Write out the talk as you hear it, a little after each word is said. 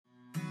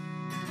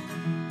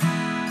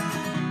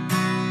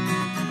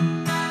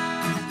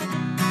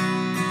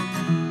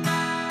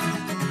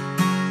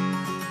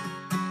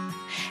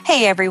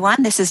Hey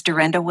everyone, this is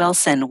Dorinda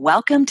Wilson.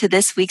 Welcome to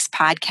this week's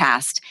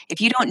podcast. If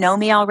you don't know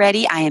me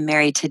already, I am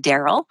married to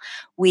Daryl.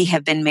 We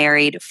have been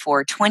married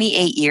for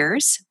 28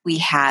 years. We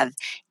have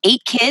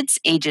 8 kids,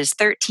 ages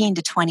 13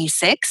 to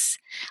 26,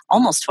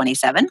 almost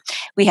 27.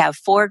 We have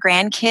 4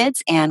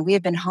 grandkids, and we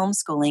have been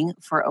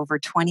homeschooling for over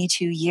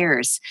 22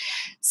 years.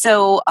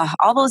 So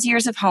all those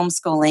years of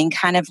homeschooling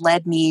kind of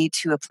led me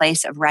to a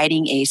place of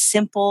writing a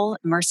simple,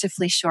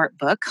 mercifully short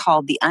book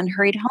called The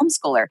Unhurried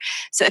Homeschooler.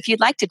 So if you'd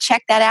like to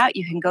check that out,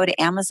 you can go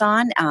to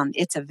Amazon.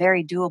 It's a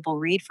very doable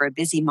read for a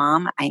busy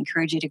mom. I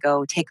encourage you to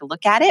go take a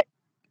look at it.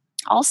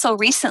 Also,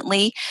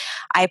 recently,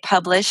 I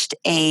published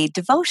a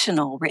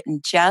devotional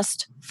written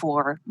just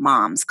for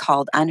moms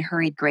called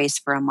Unhurried Grace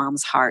for a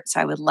Mom's Heart.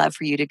 So I would love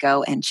for you to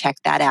go and check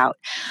that out.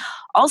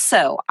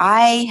 Also,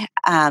 I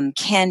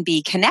can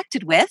be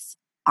connected with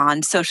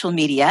on social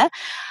media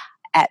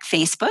at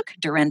Facebook,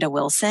 Dorinda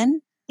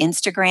Wilson,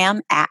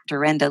 Instagram at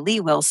Dorinda Lee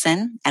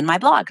Wilson, and my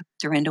blog,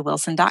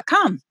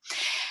 dorindawilson.com.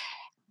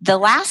 The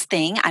last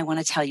thing I want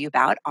to tell you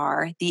about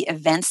are the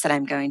events that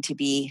I'm going to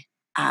be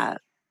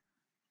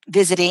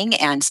visiting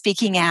and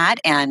speaking at.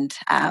 And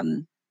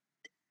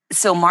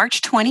so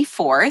March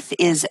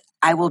 24th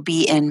I will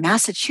be in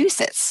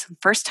Massachusetts.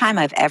 First time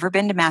I've ever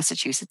been to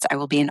Massachusetts. I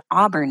will be in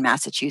Auburn,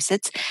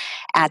 Massachusetts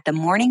at the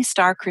Morning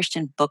Star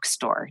Christian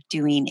Bookstore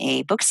doing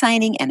a book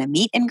signing and a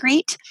meet and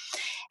greet.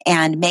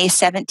 And May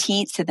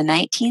 17th to the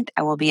 19th,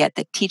 I will be at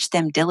the Teach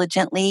Them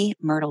Diligently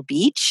Myrtle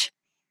Beach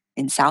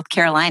in South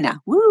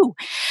Carolina. Woo!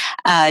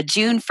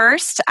 June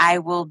 1st, I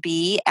will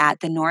be at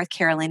the North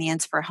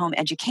Carolinians for Home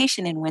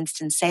Education in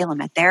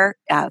Winston-Salem at their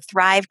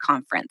Thrive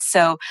conference.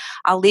 So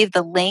I'll leave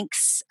the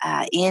links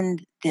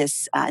in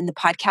the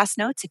podcast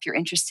notes if you're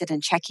interested in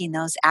checking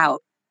those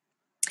out.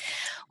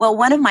 Well,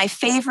 one of my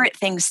favorite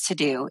things to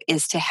do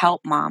is to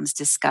help moms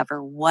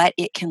discover what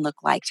it can look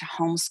like to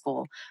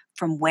homeschool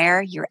from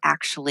where you're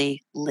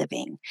actually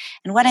living.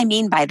 And what I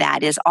mean by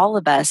that is all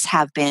of us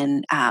have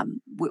been,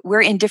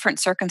 we're in different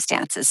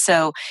circumstances.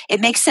 So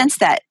it makes sense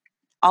that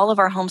all of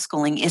our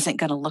homeschooling isn't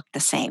going to look the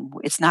same.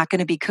 It's not going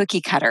to be cookie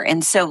cutter.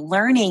 And so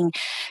learning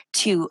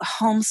to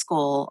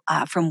homeschool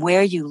from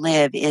where you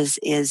live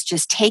is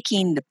just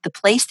taking the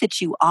place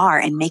that you are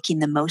and making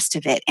the most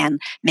of it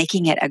and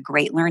making it a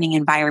great learning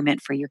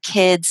environment for your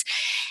kids.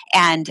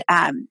 And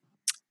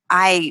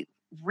I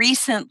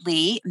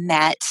recently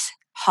met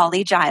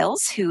Holly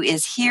Giles, who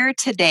is here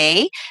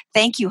today.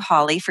 Thank you,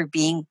 Holly, for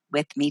being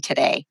with me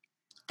today.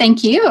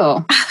 Thank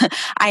you.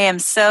 I am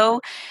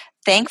so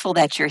thankful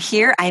that you're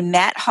here. I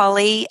met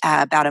Holly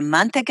about a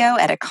month ago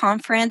at a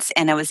conference,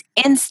 and I was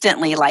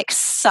instantly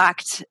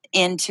sucked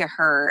into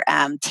her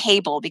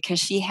table because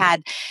she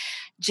had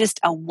just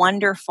a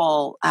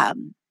wonderful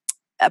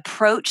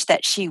approach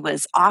that she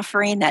was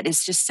offering that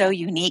is just so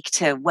unique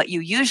to what you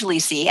usually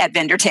see at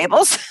vendor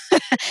tables.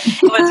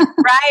 It was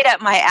right up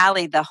my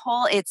alley.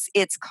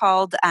 It's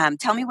called,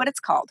 tell me what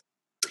it's called.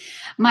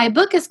 My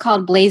book is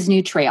called Blaze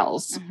New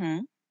Trails.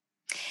 Mm-hmm.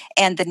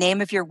 And the name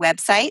of your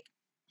website?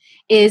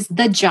 Is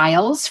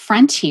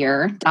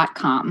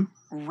thegilesfrontier.com.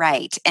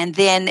 Right. And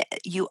then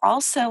you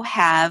also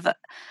have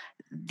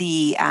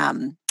the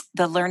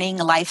Learning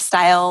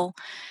Lifestyle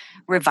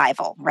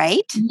Revival,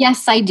 right?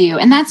 Yes, I do.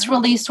 And that's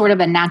really sort of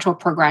a natural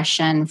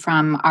progression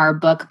from our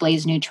book,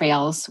 Blaze New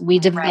Trails. We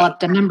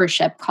developed a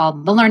membership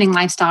called the Learning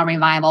Lifestyle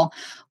Revival,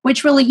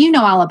 which really, you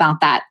know all about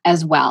that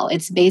as well.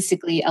 It's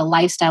basically a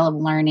lifestyle of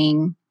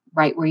learning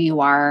right where you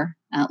are,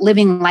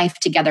 living life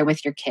together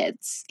with your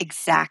kids.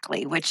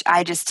 Exactly, which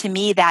to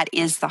me, that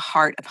is the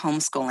heart of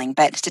homeschooling.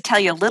 But to tell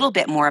you a little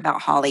bit more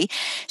about Holly,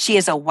 she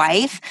is a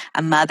wife,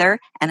 a mother,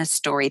 and a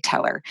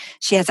storyteller.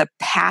 She has a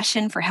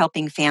passion for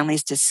helping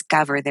families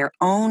discover their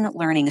own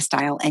learning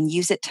style and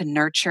use it to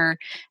nurture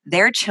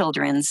their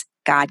children's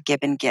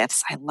God-given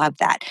gifts. I love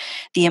that.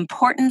 The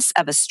importance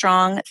of a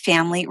strong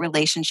family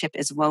relationship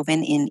is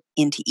woven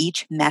into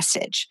each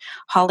message.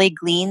 Holly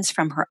gleans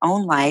from her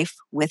own life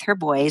with her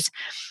boys,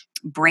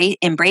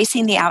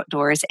 embracing the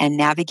outdoors and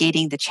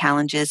navigating the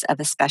challenges of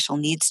a special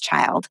needs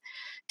child,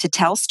 to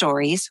tell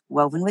stories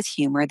woven with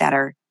humor that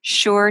are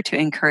sure to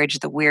encourage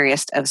the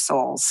weariest of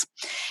souls.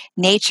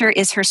 Nature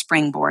is her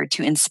springboard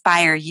to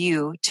inspire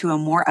you to a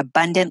more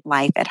abundant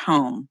life at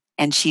home.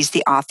 And she's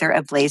the author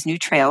of Blaze New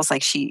Trails,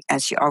 as she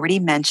already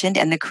mentioned,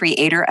 and the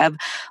creator of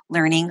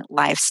Learning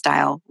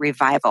Lifestyle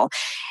Revival.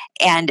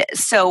 And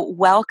so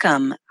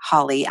welcome,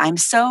 Holly. I'm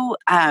so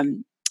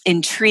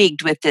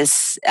intrigued with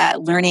this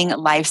Learning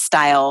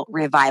Lifestyle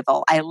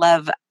Revival. I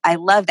love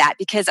that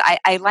because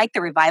I like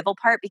the revival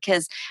part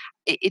because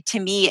to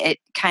me, it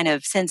kind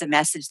of sends a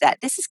message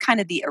that this is kind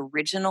of the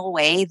original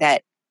way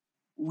that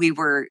we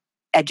were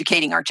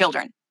educating our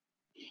children.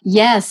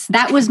 Yes,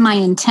 that was my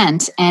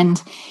intent.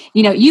 And,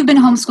 you've been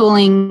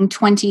homeschooling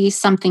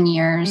 20-something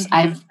years. Mm-hmm.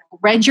 I've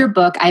read your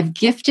book. I've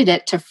gifted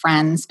it to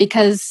friends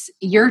because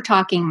you're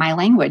talking my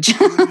language.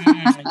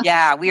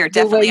 Yeah, we are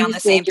definitely on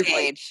the same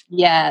page.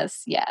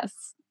 Yes.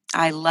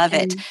 I love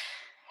it.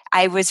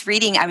 I was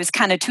reading, I was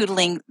kind of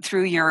tootling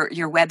through your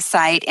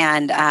website,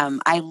 and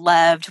I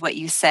loved what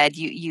you said.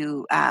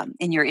 You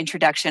in your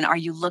introduction, are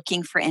you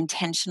looking for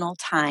intentional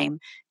time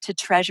to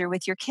treasure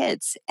with your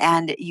kids?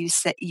 And you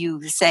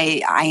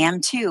say I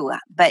am too,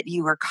 but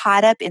you were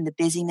caught up in the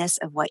busyness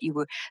of what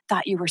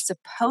thought you were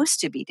supposed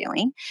to be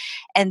doing,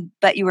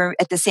 but you were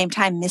at the same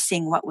time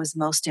missing what was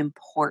most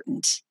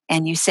important.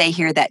 And you say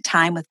here that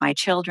time with my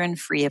children,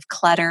 free of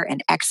clutter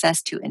and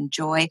excess, to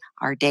enjoy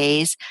our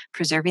days,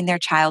 preserving their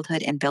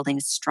childhood and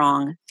building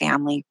strong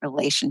family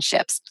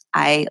relationships.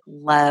 I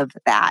love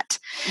that.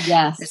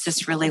 Yes. This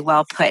is really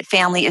well put.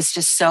 Family is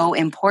just so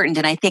important.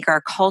 And I think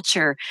our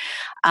culture,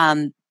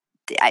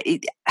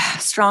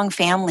 strong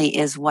family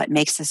is what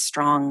makes a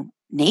strong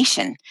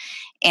nation.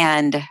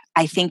 And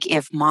I think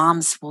if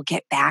moms will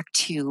get back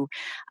to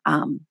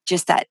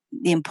just the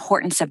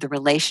importance of the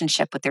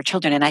relationship with their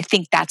children, and I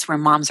think that's where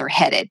moms are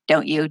headed,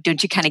 don't you?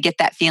 Don't you kind of get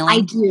that feeling?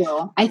 I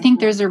do. I think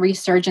there's a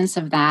resurgence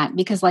of that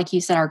because, like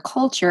you said, our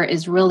culture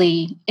is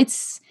really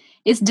it's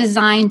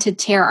designed to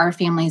tear our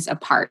families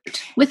apart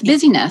with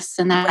busyness,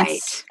 and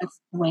that's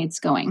the way it's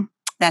going.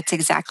 That's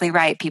exactly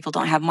right. People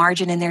don't have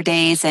margin in their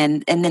days,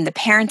 and then the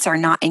parents are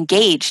not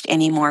engaged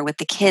anymore with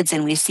the kids,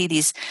 and we see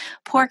these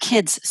poor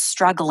kids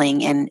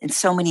struggling in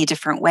so many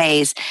different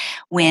ways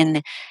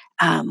when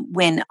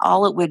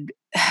all it would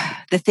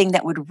the thing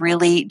that would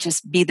really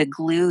just be the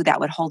glue that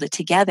would hold it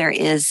together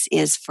is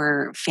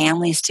for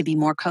families to be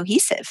more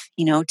cohesive,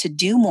 to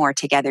do more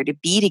together, to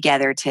be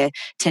together, to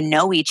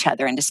know each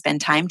other and to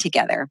spend time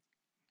together.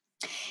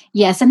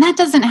 Yes, and that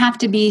doesn't have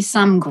to be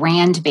some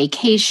grand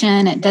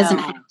vacation. It doesn't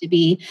have to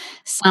be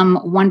some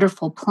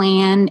wonderful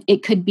plan.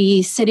 It could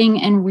be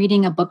sitting and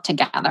reading a book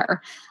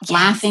together,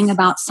 laughing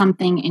about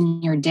something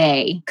in your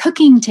day,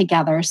 cooking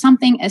together.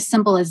 Something as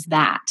simple as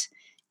that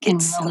can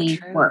really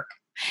work.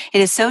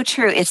 It is so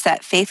true. It's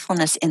that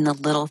faithfulness in the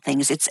little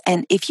things.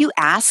 And if you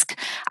ask,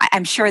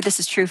 I'm sure this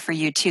is true for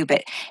you too,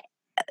 but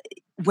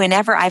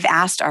whenever I've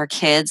asked our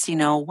kids,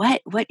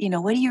 what do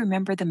you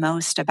remember the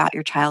most about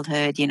your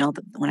childhood?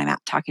 When I'm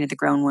out talking to the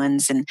grown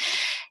ones and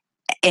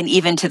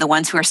even to the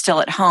ones who are still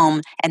at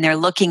home, and they're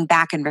looking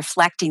back and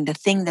reflecting, the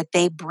thing that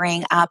they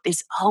bring up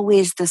is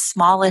always the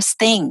smallest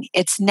thing.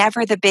 It's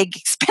never the big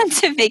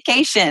expensive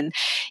vacation,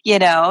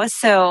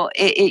 So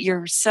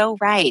you're so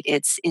right.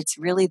 It's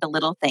really the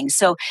little things.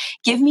 So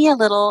give me a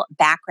little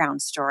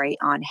background story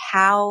on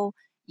how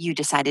you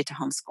decided to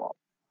homeschool.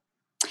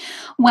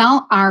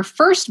 Well, our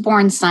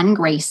firstborn son,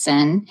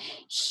 Grayson,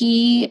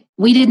 we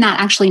did not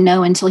actually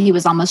know until he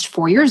was almost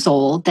 4 years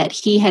old that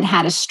he had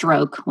had a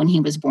stroke when he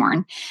was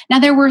born. Now,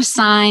 there were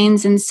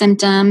signs and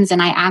symptoms,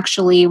 and I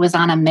actually was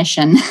on a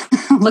mission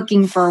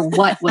looking for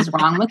what was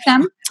wrong with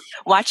him.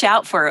 Watch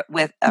out for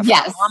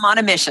yes. I'm on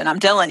a mission. I'm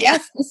telling you.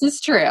 Yes, this is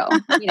true.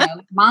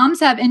 Moms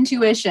have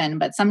intuition,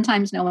 but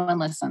sometimes no one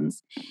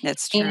listens.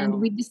 That's true.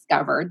 And we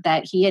discovered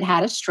that he had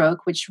had a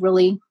stroke, which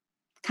really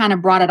kind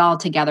of brought it all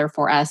together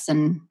for us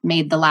and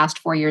made the last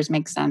 4 years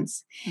make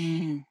sense.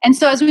 Mm. And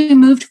so as we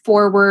moved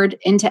forward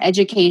into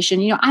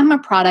education, I'm a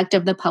product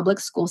of the public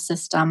school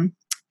system.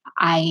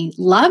 I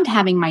loved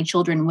having my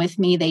children with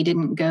me. They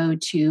didn't go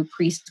to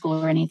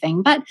preschool or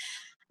anything, but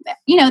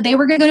they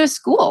were going to go to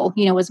school,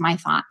 was my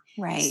thought.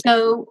 Right.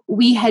 So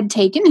we had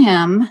taken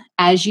him,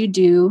 as you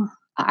do.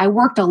 I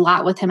worked a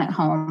lot with him at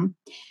home,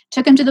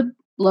 took him to the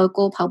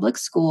local public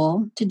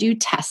school to do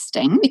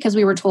testing because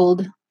we were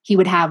told he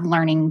would have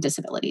learning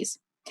disabilities.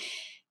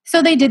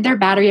 So they did their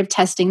battery of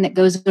testing that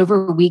goes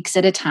over weeks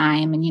at a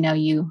time. And,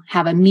 you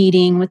have a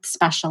meeting with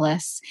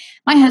specialists.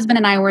 My husband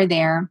and I were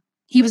there.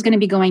 He was going to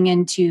be going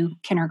into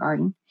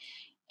kindergarten.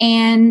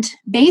 And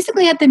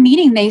basically at the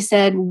meeting, they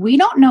said, we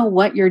don't know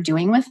what you're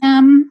doing with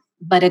him,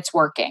 but it's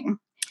working.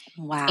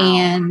 Wow.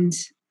 And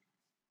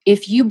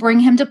if you bring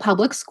him to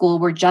public school,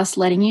 we're just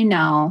letting you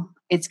know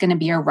it's going to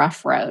be a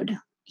rough road.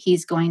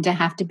 He's going to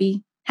have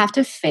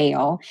to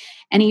fail.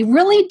 And he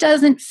really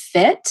doesn't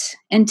fit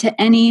into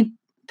any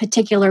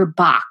particular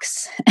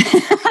box.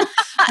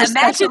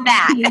 Imagine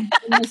that. In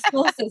the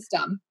school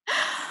system.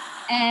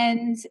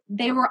 And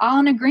they were all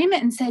in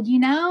agreement and said,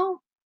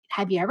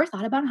 have you ever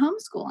thought about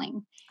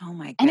homeschooling? Oh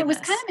my goodness. And it was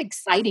kind of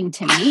exciting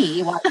to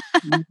me. Well,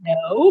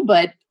 no,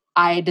 but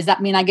does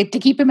that mean I get to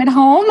keep him at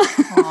home?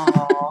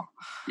 Oh,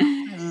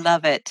 I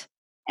love it.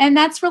 And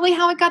that's really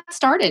how it got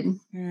started.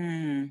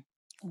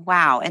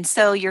 Wow. And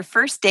so your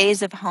first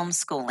days of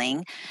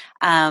homeschooling,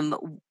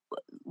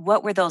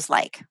 what were those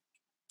like?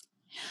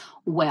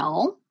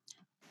 Well,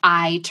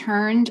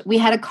 we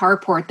had a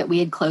carport that we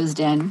had closed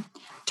in,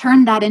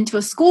 turned that into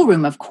a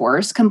schoolroom, of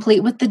course,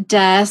 complete with the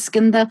desk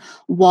and the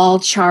wall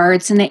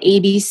charts and the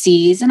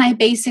ABCs. And I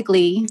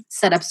basically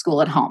set up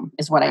school at home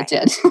is what I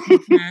did.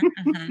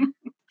 Mm-hmm.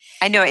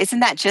 I know. Isn't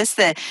that just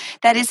that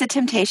is a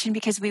temptation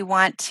because we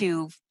want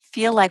to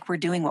feel like we're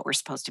doing what we're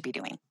supposed to be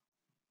doing.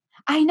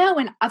 I know.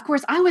 And of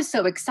course, I was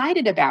so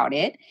excited about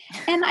it.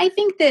 And I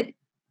think that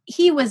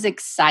he was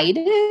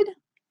excited.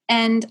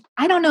 And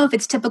I don't know if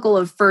it's typical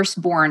of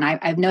firstborn.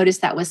 I've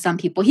noticed that with some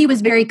people. He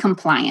was very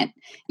compliant.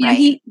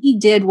 He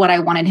did what I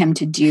wanted him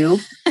to do.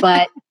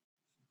 But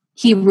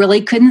He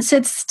really couldn't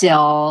sit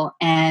still,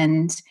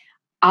 and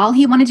all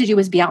he wanted to do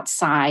was be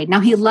outside. Now,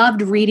 he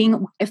loved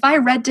reading. If I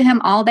read to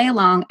him all day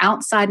long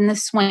outside in the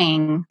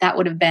swing, that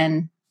would have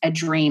been a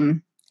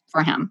dream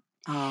for him.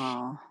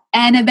 Oh.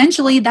 And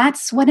eventually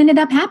that's what ended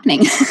up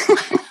happening.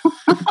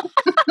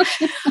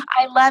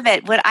 I love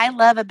it. What I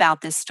love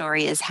about this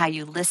story is how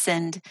you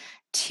listened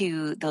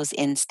to those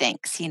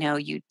instincts.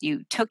 You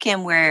took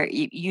him where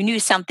you knew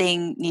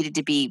something needed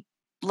to be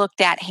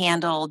looked at,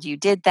 handled. You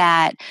did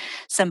that.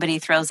 Somebody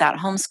throws out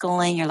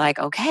homeschooling. You're like,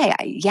 okay,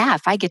 yeah,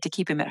 if I get to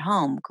keep him at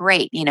home,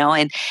 great.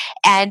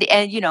 And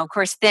of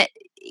course, that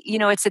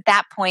it's at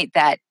that point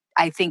that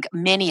I think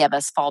many of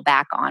us fall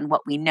back on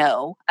what we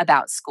know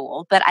about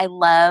school. But I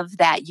love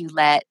that you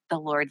let the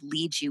Lord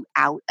lead you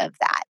out of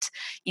that,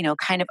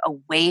 kind of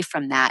away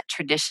from that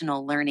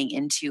traditional learning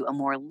into a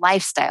more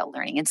lifestyle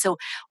learning. And so,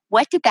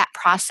 what did that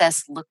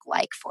process look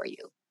like for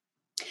you?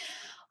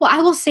 Well,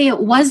 I will say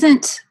it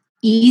wasn't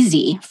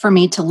easy for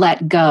me to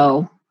let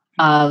go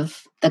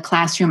of the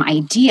classroom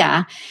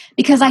idea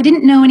because I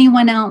didn't know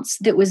anyone else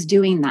that was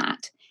doing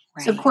that.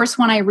 Right. So, of course,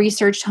 when I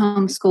researched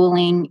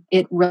homeschooling,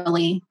 it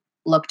really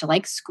looked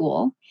like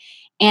school.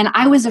 And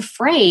I was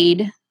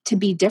afraid to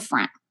be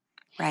different.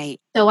 Right.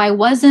 So I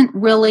wasn't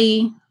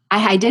really,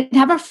 I did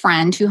have a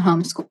friend who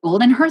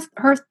homeschooled, and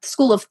her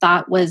school of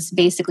thought was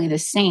basically the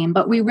same,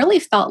 but we really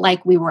felt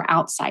like we were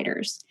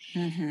outsiders.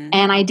 Mm-hmm.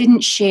 And I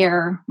didn't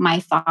share my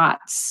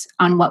thoughts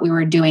on what we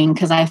were doing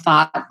because I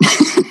thought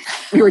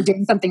we were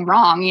doing something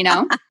wrong,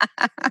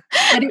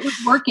 but it was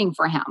working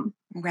for him.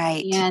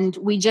 Right. And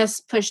we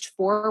just pushed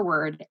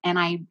forward, and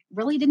I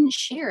really didn't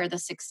share the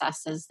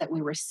successes that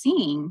we were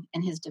seeing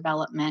in his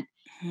development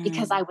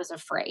because I was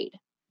afraid.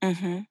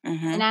 Mm-hmm,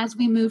 mm-hmm. And as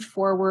we moved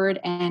forward,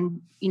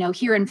 and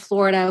here in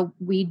Florida,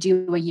 we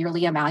do a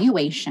yearly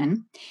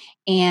evaluation,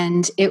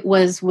 and it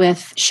was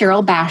with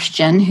Cheryl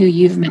Bastian, who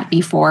you've met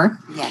before.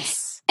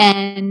 Yes.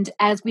 And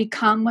as we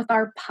come with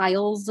our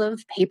piles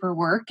of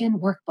paperwork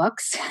and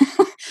workbooks,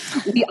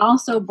 we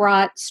also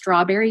brought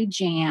strawberry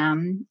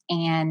jam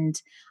and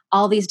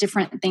all these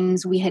different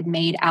things we had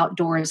made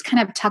outdoors,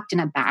 kind of tucked in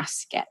a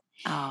basket.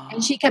 Oh.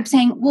 And she kept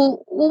saying,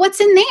 well, what's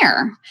in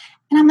there?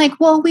 And I'm like,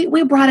 well,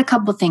 we brought a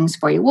couple things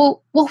for you.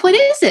 Well, what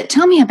is it?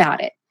 Tell me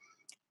about it.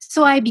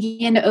 So I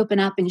began to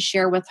open up and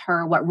share with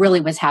her what really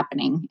was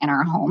happening in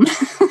our home.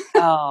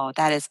 Oh,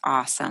 that is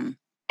awesome.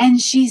 And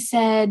she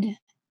said,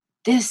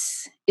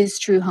 this is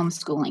true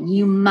homeschooling.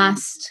 You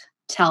must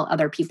tell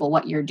other people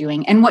what you're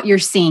doing and what you're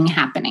seeing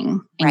happening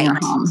in your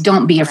home.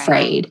 Don't be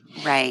afraid.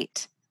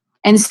 Right.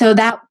 And so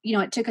that,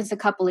 it took us a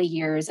couple of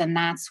years, and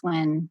that's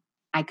when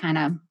I kind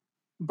of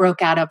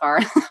broke out of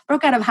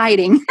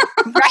hiding.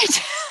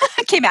 Right.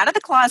 Came out of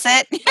the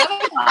closet.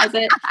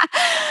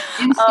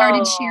 And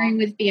started sharing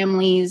with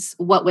families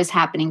what was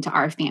happening to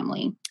our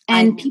family.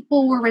 And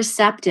people were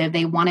receptive.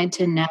 They wanted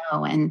to know.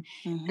 And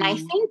I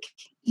think,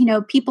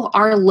 people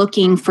are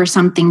looking for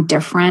something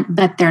different,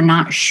 but they're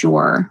not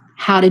sure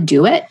how to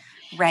do it.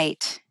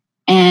 Right.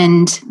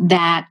 And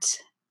that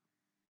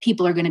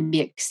people are going to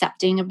be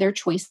accepting of their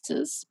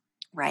choices.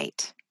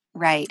 Right.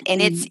 Right.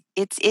 And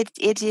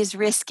it is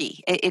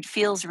risky. It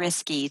feels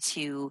risky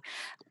to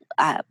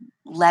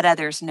let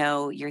others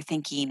know your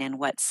thinking and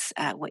what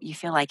you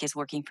feel like is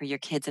working for your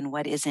kids and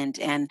what isn't.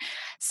 And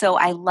so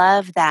I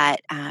love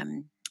that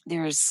I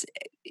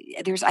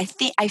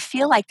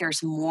feel like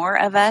there's more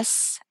of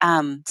us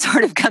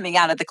sort of coming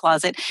out of the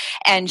closet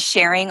and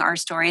sharing our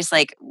stories,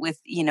 like with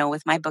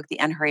my book, The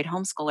Unhurried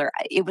Homeschooler.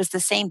 It was the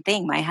same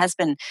thing. My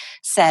husband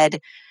said,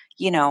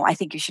 I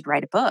think you should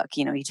write a book.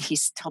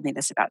 He's told me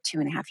this about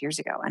 2.5 years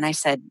ago. And I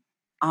said,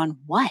 on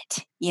what?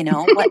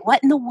 What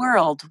in the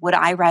world would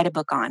I write a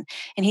book on?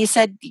 And he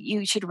said,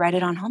 you should write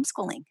it on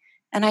homeschooling.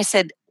 And I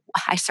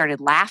started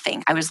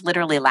laughing. I was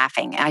literally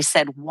laughing. I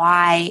said,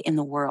 why in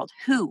the world?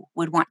 Who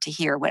would want to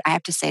hear what I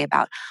have to say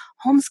about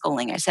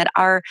homeschooling? I said,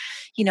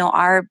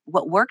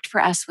 what worked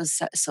for us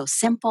was so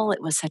simple.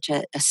 It was such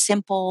a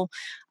simple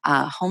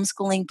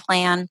homeschooling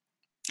plan.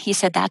 He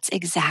said, that's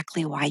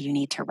exactly why you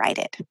need to write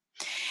it.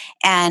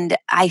 And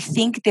I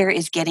think there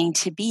is getting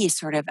to be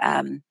sort of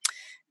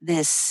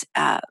this,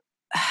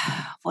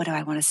 what do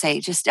I want to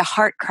say? Just a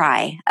heart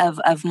cry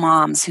of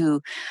moms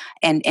who,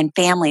 and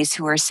families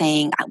who are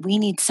saying, we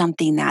need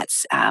something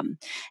that's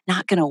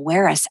not going to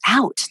wear us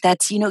out.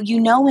 That's,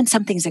 when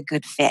something's a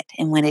good fit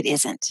and when it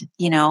isn't,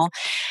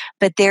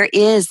 but there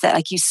is that,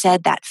 like you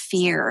said, that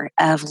fear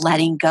of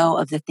letting go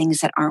of the things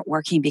that aren't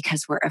working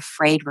because we're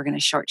afraid we're going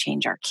to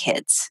shortchange our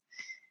kids.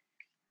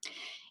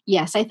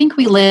 Yes, I think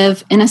we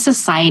live in a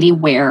society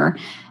where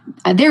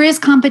there is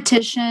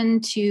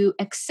competition to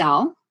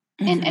excel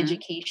in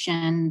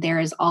education. There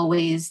is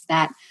always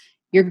that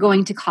you're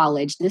going to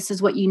college. This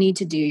is what you need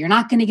to do. You're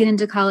not going to get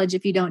into college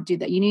if you don't do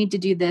that. You need to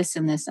do this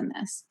and this and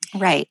this.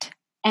 Right.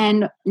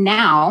 And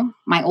now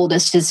my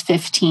oldest is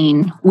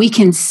 15. We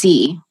can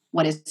see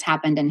what has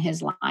happened in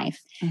his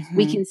life.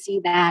 We can see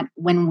that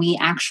when we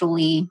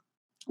actually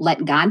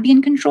let God be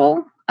in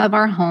control of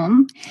our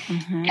home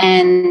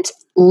and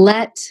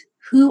let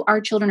who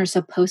our children are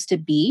supposed to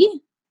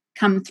be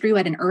come through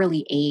at an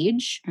early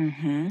age,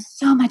 Mm-hmm.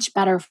 so much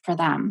better for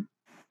them.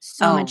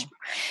 So much. Oh,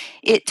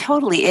 it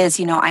totally is.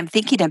 I'm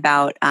thinking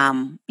about,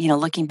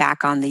 looking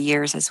back on the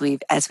years as we've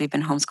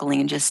been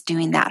homeschooling and just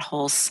doing that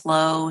whole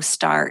slow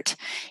start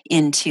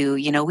into,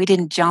 we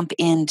didn't jump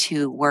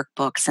into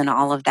workbooks and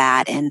all of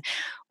that. And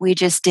we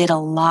just did a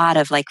lot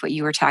of like what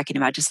you were talking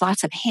about, just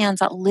lots of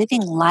hands-on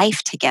living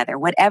life together,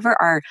 whatever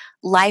our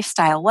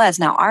lifestyle was.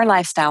 Now, our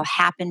lifestyle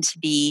happened to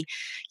be,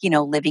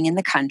 living in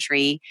the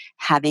country,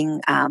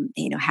 having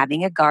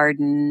a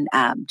garden,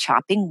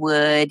 chopping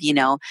wood,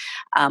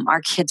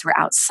 our kids were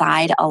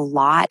outside a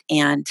lot,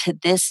 and to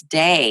this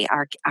day,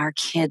 our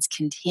kids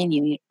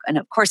continue. And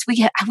of course,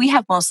 we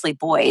have mostly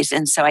boys,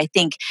 and so I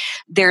think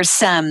there's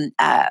some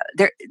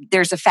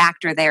there's a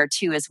factor there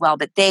too as well.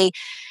 But they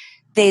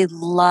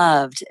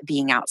loved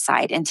being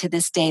outside, and to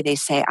this day, they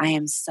say, "I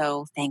am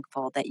so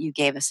thankful that you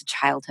gave us a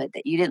childhood,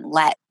 that you didn't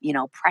let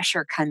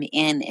pressure come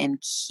in and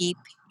keep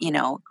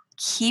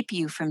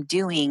you from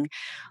doing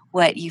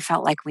what you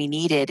felt like we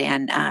needed."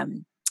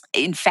 And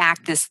in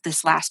fact,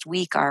 this last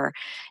week, our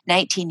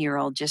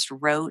 19-year-old just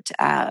wrote.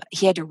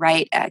 He had to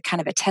write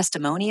kind of a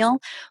testimonial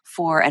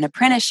for an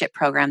apprenticeship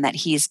program that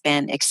he's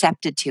been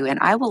accepted to, and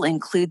I will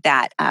include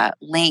that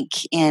link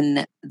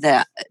in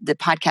the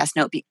podcast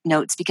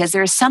notes, because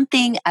there is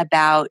something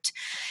about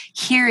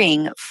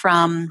hearing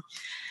from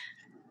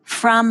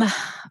former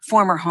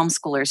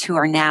homeschoolers who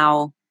are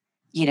now,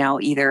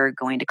 either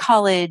going to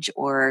college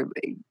or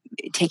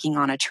taking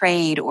on a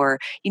trade or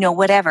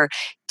whatever,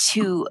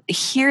 to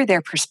hear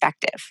their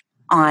perspective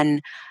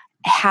on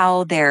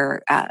how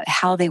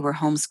how they were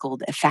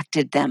homeschooled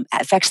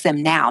affects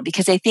them now.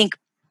 Because I think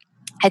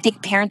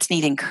parents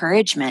need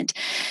encouragement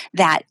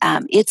that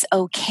it's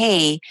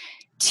okay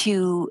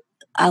to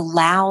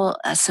allow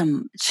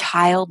some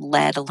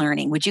child-led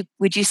learning.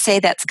 Would you say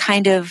that's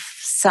kind of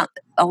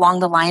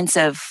along the lines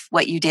of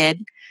what you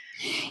did?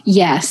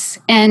 Yes.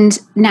 And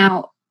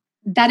now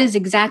that is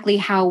exactly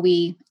how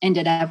we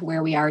ended up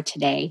where we are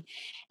today.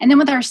 And then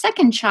with our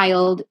second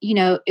child,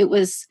 it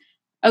was,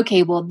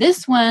 okay, well,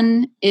 this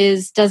one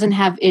doesn't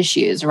have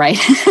issues, right?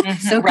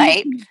 So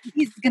right.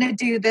 He's going to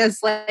do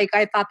this like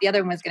I thought the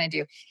other one was going to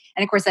do.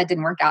 And of course, that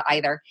didn't work out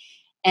either.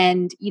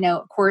 And,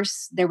 of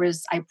course,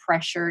 I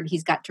pressured,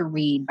 he's got to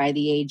read by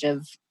the age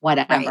of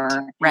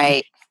whatever.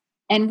 Right.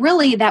 And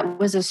really, that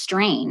was a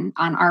strain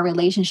on our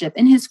relationship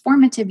in his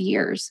formative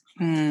years.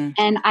 Mm.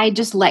 And I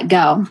just let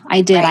go.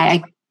 I did.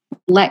 Right. I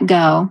let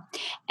go.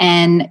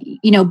 And,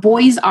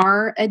 boys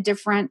are a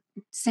different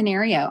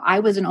scenario. I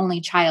was an only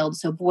child,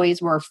 so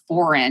boys were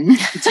foreign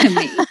to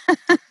me.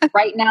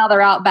 Right now,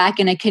 they're out back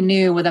in a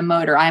canoe with a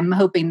motor. I'm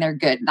hoping they're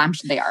good. I'm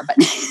sure they are, but,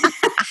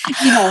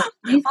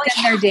 they spend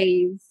their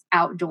days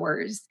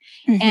outdoors.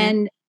 Mm-hmm.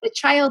 And the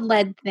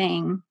child-led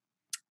thing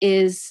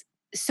is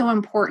so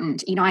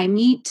important.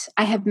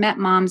 I have met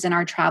moms in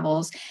our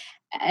travels.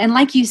 And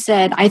like you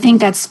said, I think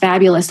that's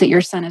fabulous that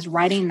your son is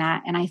writing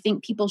that. And I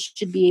think people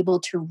should be able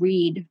to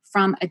read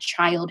from a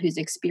child who's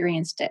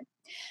experienced it.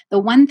 The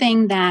one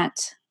thing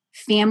that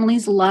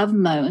families love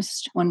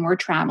most when we're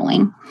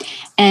traveling,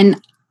 and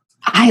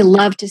I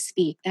love to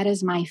speak, that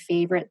is my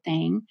favorite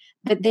thing,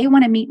 but they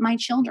want to meet my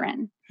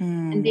children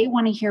and they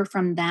want to hear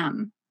from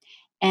them.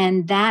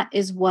 And that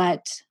is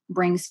what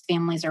brings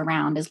families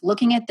around, is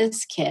looking at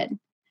this kid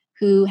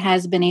who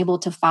has been able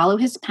to follow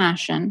his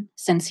passion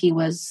since he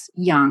was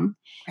young,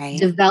 right.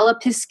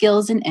 Develop his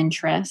skills and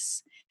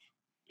interests,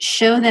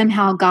 show them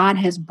how God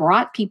has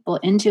brought people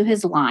into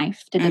his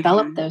life to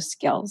develop those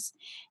skills.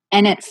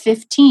 And at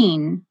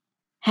 15,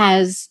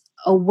 has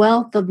a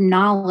wealth of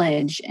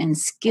knowledge and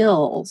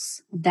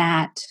skills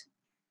that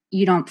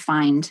you don't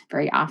find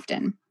very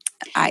often.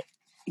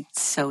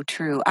 It's so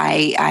true.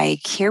 I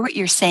hear what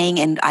you're saying,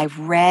 and I've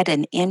read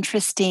an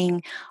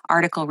interesting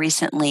article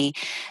recently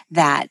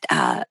that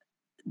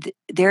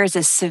there is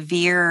a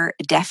severe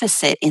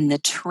deficit in the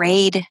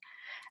trade,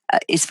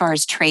 as far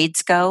as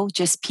trades go,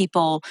 just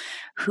people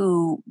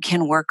who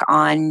can work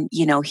on,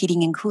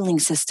 heating and cooling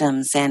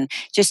systems, and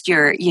just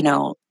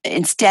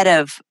instead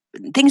of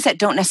things that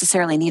don't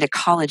necessarily need a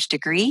college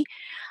degree.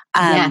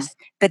 Yes.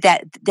 But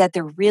that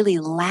they're really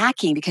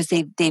lacking because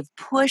they've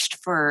pushed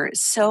for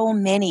so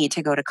many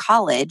to go to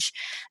college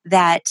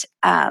that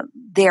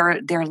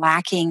they're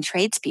lacking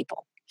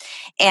tradespeople.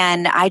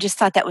 And I just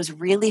thought that was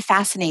really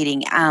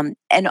fascinating.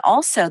 And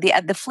also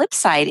the flip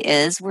side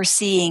is we're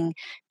seeing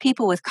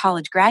people with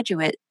college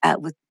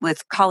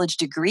with college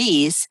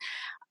degrees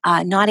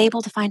not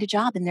able to find a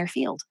job in their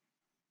field.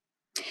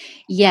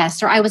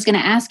 Yes. Or I was going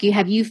to ask you,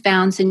 have you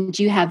found, since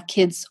you have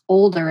kids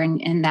older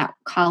in that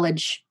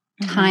college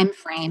time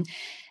frame,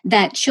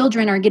 that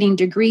children are getting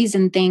degrees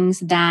in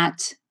things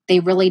that they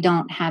really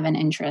don't have an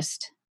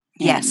interest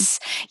in?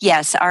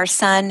 Yes. Our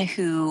son,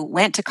 who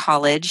went to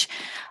college,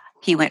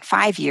 he went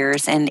 5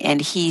 years,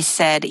 and he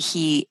said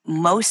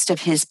most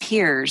of his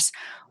peers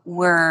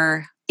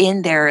were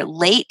in their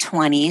late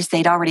 20s.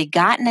 They'd already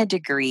gotten a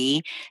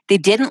degree. They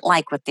didn't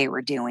like what they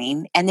were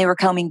doing, and they were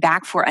coming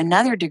back for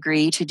another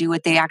degree to do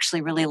what they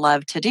actually really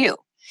loved to do.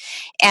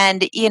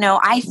 And,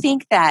 I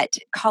think that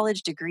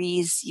college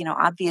degrees,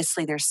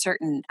 obviously there's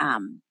certain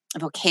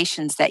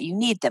vocations that you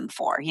need them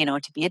for,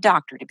 to be a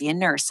doctor, to be a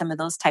nurse, some of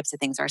those types of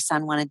things. Our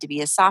son wanted to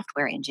be a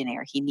software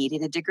engineer. He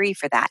needed a degree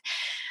for that.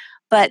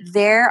 But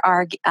there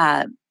are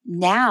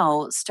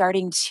now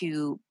starting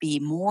to be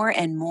more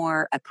and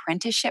more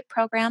apprenticeship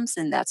programs.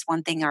 And that's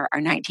one thing. Our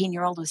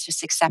 19-year-old was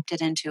just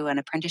accepted into an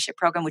apprenticeship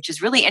program, which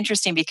is really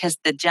interesting because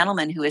the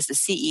gentleman who is the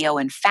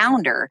CEO and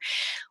founder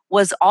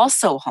was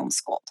also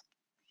homeschooled.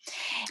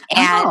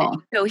 And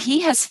Oh, so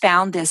he has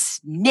found this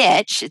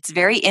niche. It's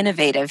very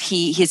innovative.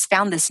 He's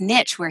found this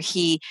niche where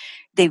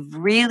they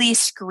really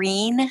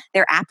screen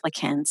their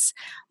applicants,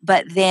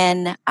 but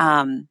then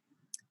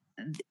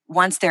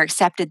once they're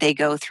accepted, they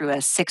go through a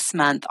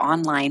 6-month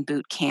online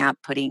boot camp,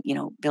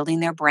 building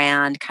their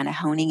brand, kind of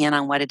honing in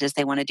on what it is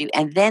they want to do.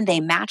 And then they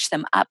match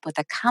them up with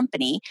a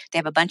company. They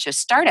have a bunch of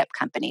startup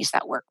companies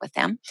that work with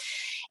them,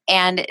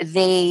 and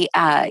they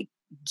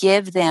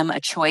give them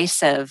a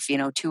choice of,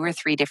 2 or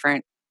 3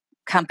 different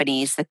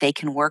companies that they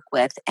can work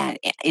with and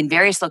in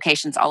various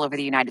locations all over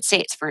the United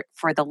States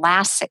for the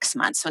last 6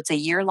 months. So it's a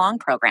year-long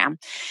program,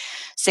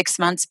 6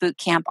 months boot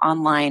camp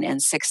online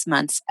and 6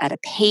 months at a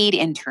paid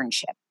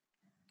internship.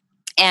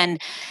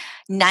 And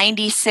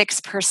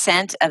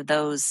 96% of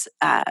those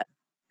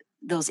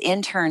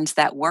interns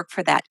that work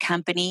for that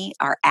company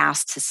are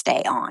asked to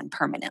stay on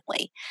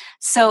permanently.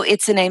 So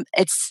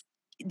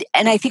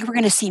and I think we're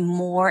going to see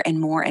more and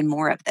more and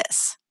more of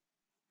this.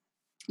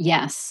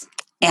 yes.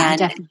 And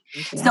definitely.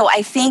 so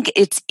I think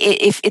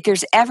if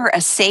there's ever a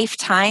safe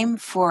time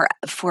for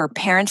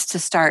parents to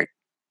start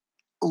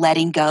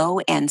letting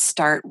go and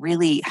start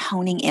really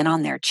honing in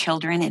on their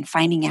children and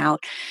finding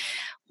out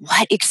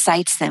what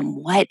excites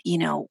them, what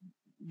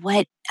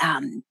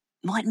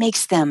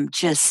makes them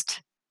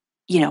just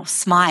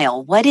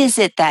smile, what is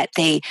it that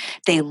they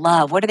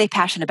love, what are they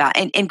passionate about,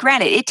 and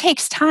granted, it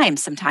takes time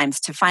sometimes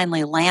to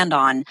finally land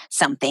on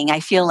something. I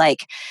feel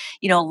like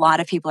a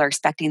lot of people are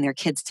expecting their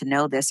kids to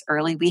know this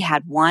early. We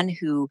had one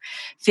who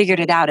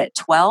figured it out at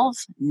 12.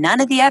 None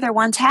of the other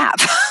ones have.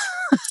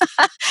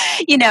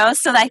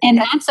 So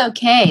that's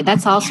okay.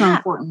 That's also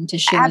important to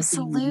share.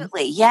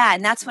 Absolutely. Yeah.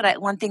 And that's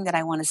one thing that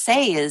I want to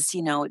say is,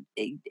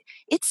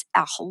 it's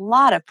a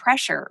lot of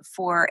pressure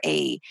for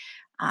an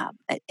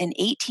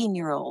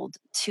 18-year-old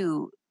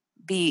to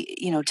be,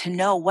 to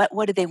know what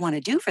do they want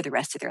to do for the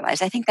rest of their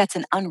lives. I think that's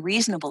an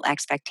unreasonable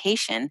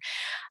expectation.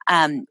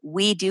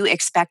 We do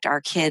expect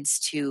our kids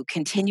to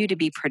continue to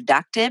be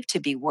productive, to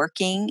be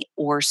working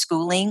or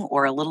schooling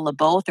or a little of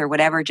both or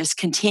whatever, just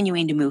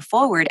continuing to move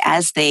forward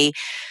as they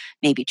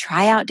maybe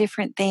try out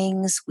different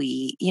things.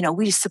 We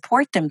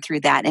support them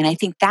through that. And I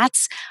think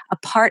that's a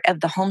part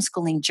of the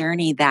homeschooling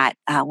journey that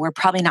we're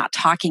probably not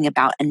talking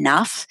about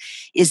enough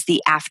is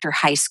the after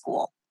high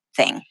school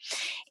thing.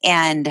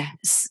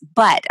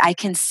 But I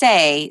can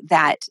say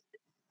that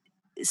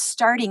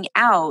starting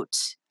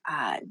out,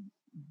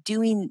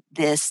 doing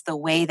this the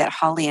way that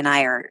Holly and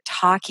I are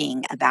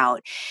talking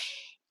about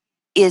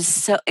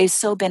is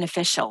so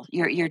beneficial.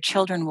 Your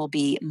children will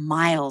be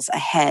miles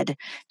ahead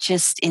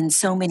just in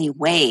so many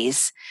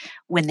ways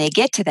when they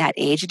get to that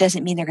age. It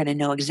doesn't mean they're going to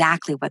know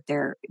exactly what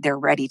they're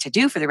ready to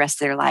do for the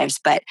rest of their lives,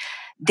 but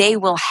they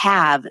will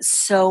have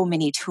so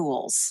many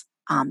tools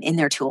in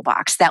their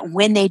toolbox that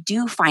when they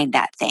do find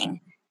that thing,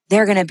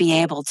 they're going to be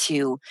able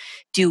to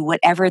do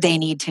whatever they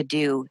need to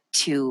do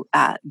to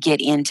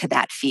get into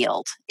that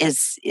field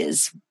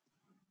is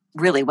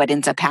really what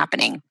ends up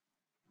happening.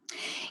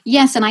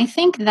 Yes, and I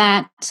think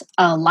that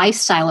a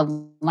lifestyle of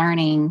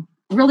learning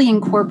really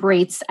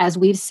incorporates, as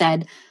we've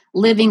said,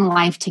 living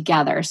life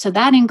together. So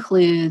that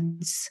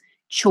includes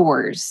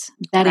chores,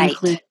 that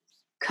includes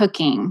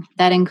cooking,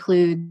 that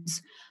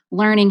includes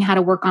learning how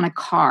to work on a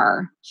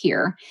car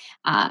here,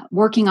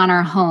 working on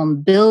our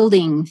home,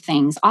 building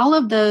things. All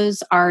of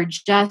those are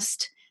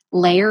just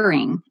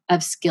layering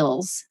of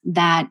skills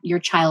that your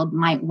child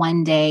might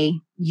one day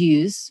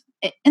use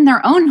in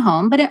their own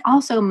home, but it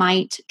also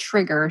might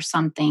trigger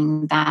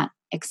something that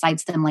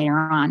excites them later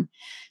on.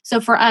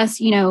 So for us,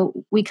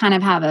 we kind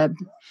of have a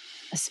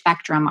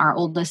spectrum. Our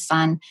oldest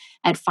son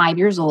at 5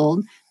 years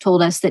old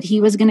told us that he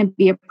was going to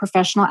be a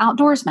professional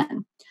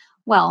outdoorsman.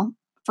 Well,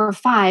 for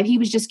 5, he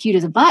was just cute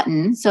as a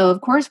button. So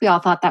of course we all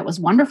thought that was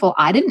wonderful.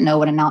 I didn't know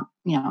what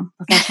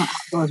professional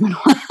outdoorsman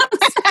was.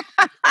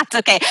 That's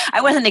okay.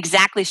 I wasn't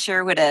exactly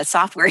sure what a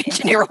software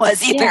engineer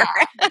was either.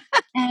 Yeah.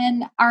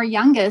 And our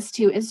youngest,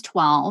 who is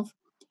 12,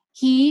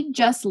 he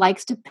just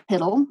likes to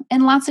piddle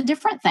in lots of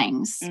different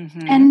things.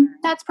 Mm-hmm. And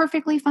that's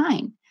perfectly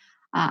fine.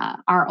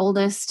 Our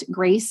oldest,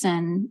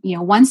 Grayson,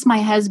 once my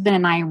husband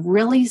and I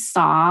really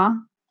saw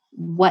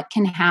what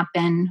can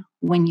happen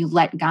when you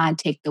let God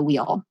take the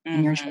wheel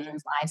in your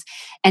children's lives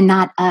and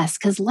not us,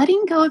 because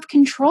letting go of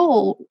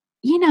control,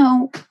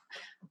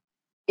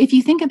 if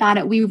you think about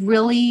it, we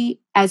really,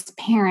 as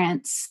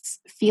parents,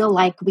 feel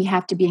like we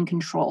have to be in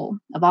control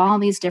of all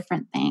these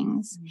different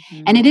things.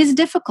 Mm-hmm. And it is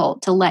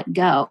difficult to let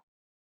go.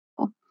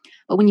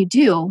 But when you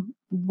do,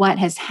 what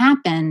has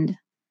happened,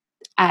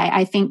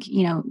 I think,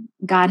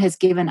 God has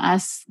given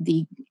us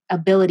the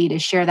ability to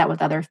share that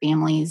with other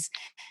families,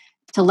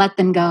 to let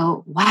them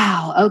go,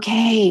 wow,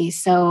 okay,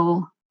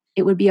 so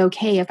it would be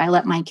okay if I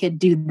let my kid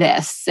do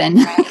this and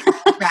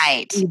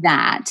Right. do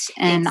that.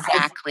 And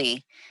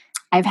Exactly.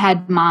 I've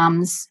had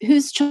moms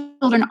whose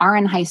children are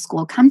in high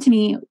school come to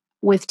me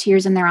with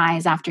tears in their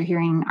eyes after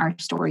hearing our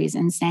stories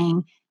and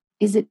saying,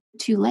 is it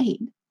too late?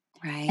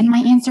 Right. And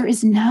my answer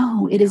is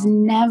no, it is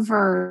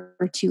never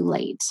too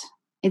late.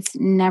 It's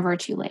never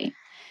too late.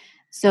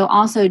 So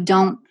also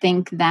don't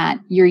think that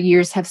your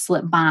years have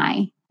slipped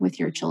by with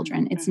your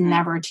children. It's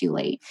never too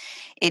late.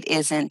 It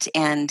isn't.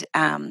 And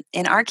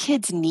our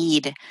kids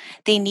need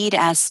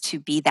us to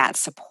be that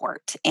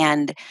support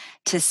and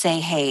to say,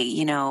 hey,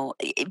 to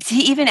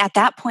even at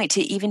that point,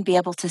 to even be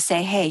able to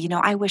say, hey,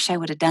 I wish I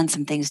would have done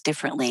some things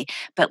differently,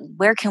 but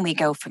where can we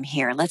go from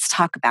here? Let's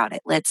talk about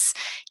it. Let's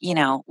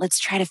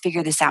try to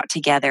figure this out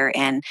together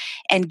and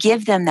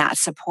give them that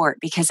support,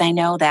 because I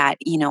know that,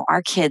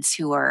 our kids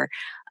who are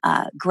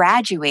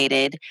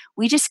graduated,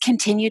 we just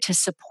continue to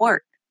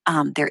support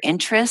their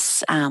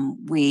interests.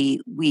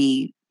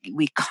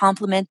 We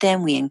compliment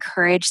them, we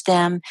encourage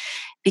them,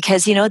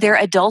 because they're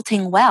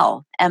adulting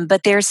well.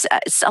 But there's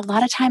a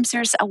lot of times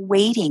there's a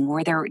waiting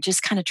where they're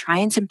just kind of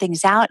trying some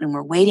things out, and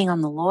we're waiting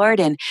on the Lord,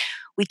 and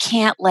we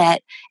can't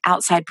let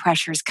outside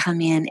pressures come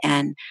in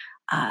and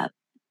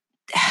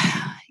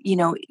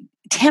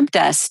tempt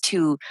us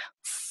to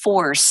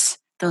force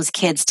those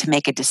kids to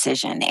make a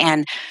decision.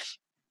 And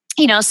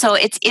so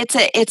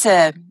it's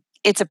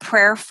a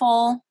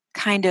prayerful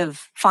kind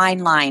of fine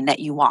line that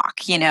you walk,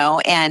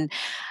 and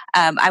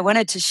I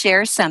wanted to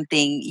share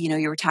something.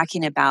 You were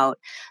talking about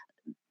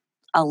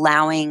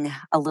allowing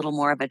a little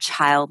more of a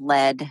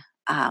child-led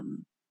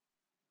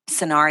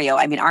scenario.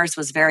 I mean, ours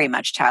was very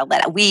much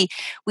child-led. We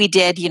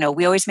did,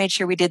 we always made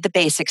sure we did the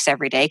basics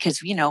every day,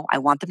 because, I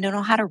want them to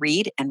know how to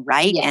read and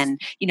write and,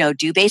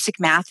 do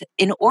basic math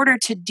in order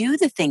to do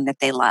the thing that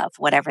they love,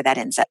 whatever that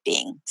ends up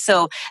being.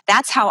 So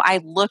that's how I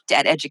looked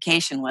at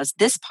education, was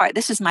this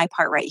is my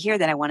part right here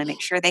that I want to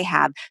make sure they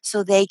have,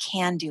 so they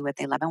can do what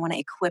they love. I want to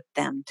equip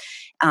them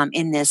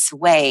in this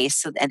way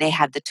so that they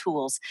have the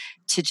tools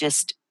to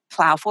just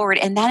plow forward.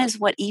 And that is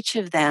what each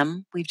of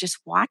them, we've just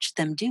watched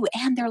them do.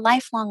 And they're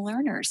lifelong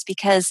learners,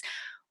 because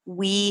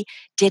we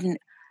didn't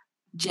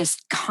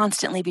just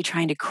constantly be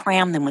trying to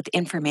cram them with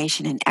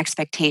information and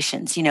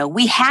expectations.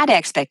 We had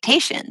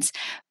expectations,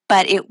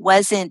 but it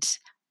wasn't,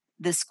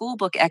 the school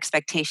book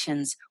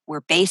expectations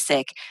were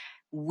basic.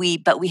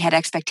 But we had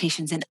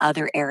expectations in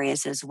other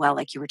areas as well,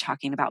 like you were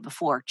talking about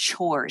before: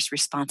 chores,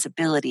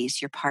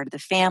 responsibilities. You're part of the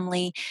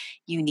family.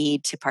 You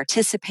need to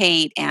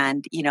participate,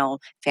 and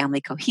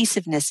family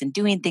cohesiveness and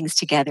doing things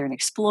together and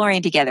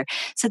exploring together.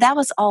 So that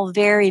was all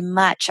very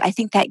much. I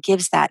think that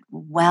gives that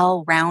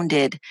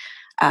well-rounded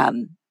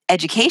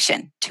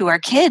education to our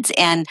kids,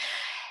 and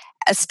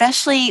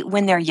especially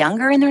when they're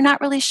younger and they're not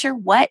really sure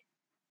what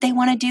they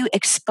want to do.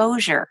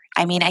 Exposure.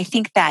 I mean, I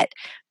think that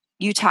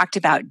you talked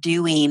about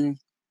doing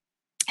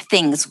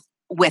things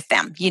with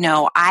them.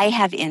 I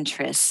have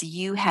interests,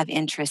 you have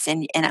interests,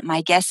 and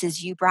my guess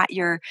is you brought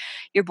your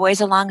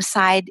boys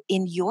alongside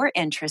in your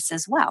interests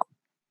as well.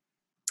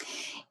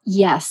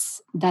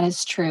 Yes, that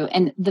is true.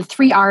 And the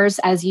 3 R's,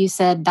 as you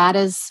said, that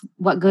is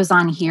what goes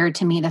on here,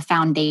 to me, the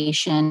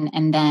foundation,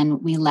 and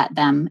then we let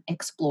them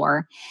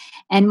explore.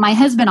 And my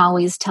husband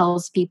always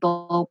tells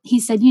people, he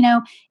said,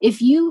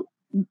 if you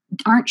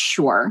aren't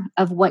sure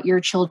of what your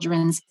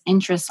children's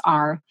interests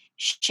are,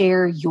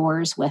 share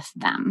yours with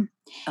them.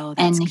 Oh,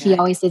 that's and good. He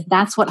always says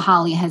that's what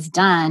Holly has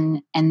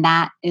done. And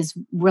that is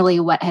really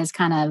what has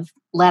kind of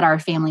led our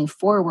family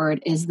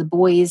forward, is the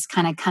boys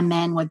kind of come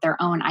in with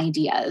their own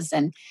ideas,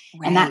 and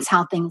that's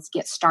how things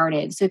get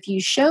started. So if you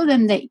show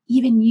them that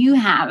even you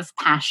have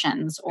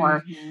passions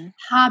or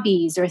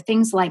hobbies or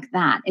things like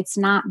that, it's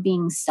not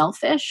being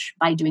selfish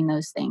by doing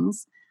those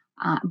things,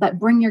 but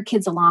bring your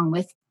kids along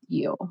with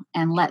you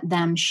and let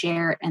them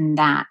share in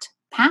that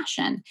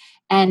passion,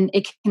 and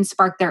it can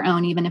spark their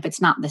own, even if it's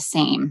not the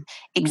same.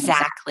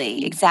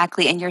 Exactly.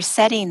 And you're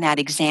setting that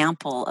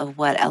example of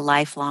what a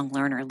lifelong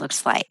learner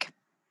looks like,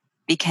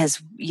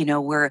 because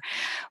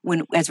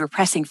as we're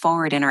pressing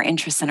forward in our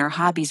interests and our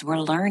hobbies, we're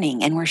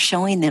learning and we're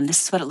showing them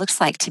this is what it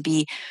looks like to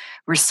be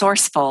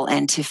resourceful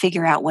and to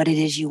figure out what it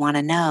is you want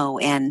to know,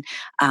 and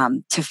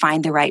to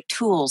find the right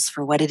tools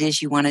for what it is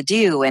you want to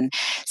do. And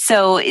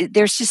so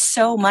there's just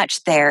so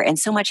much there, and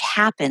so much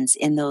happens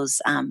in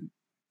those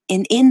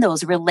in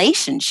those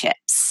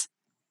relationships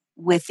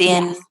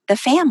within the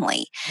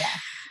family.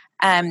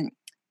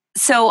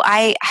 So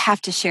I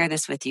have to share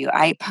this with you.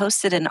 I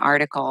posted an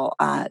article.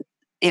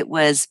 It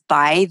was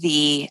by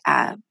the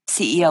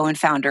CEO and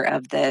founder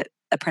of the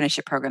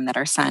apprenticeship program that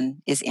our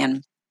son is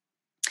in.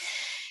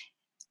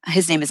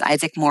 His name is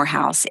Isaac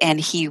Morehouse, and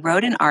he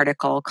wrote an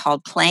article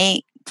called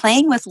Playing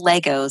with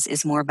Legos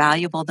is More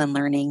Valuable Than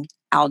Learning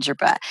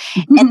Algebra.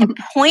 And the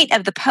point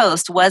of the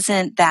post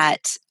wasn't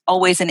that,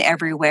 always and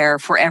everywhere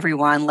for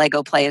everyone.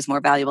 Lego play is more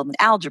valuable than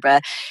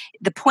algebra.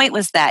 The point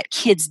was that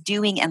kids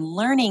doing and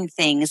learning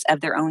things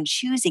of their own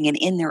choosing and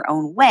in their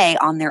own way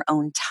on their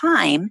own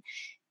time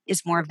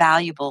is more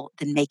valuable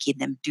than making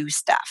them do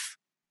stuff.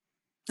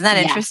 Isn't that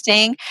Yeah.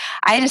 interesting?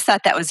 I just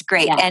thought that was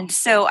great. Yeah. And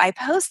so I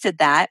posted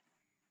that,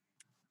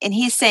 and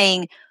he's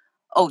saying,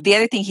 oh, the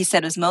other thing he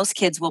said was most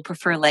kids will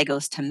prefer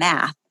Legos to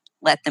math.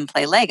 Let them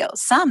play Legos.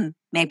 Some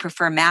may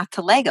prefer math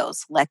to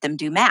Legos. Let them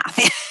do math.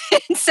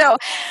 so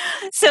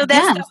that's the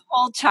Yes.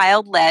 whole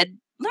child-led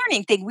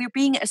learning thing. We're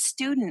being a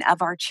student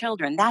of our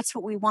children. That's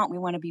what we want. We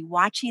want to be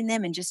watching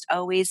them and just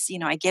always,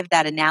 I give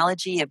that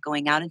analogy of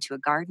going out into a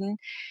garden.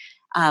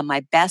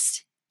 My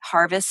best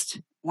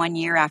harvest one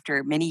year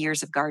after many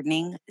years of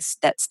gardening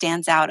that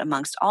stands out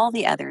amongst all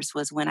the others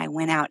was when I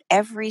went out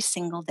every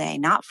single day,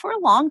 not for a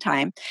long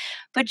time,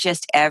 but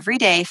just every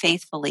day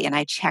faithfully. And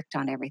I checked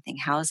on everything.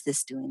 How is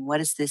this doing? What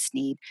does this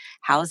need?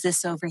 How is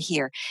this over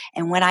here?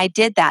 And when I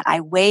did that, I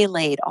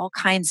waylaid all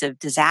kinds of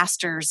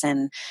disasters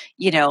and,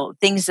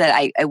 things that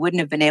I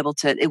wouldn't have been able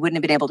to, it wouldn't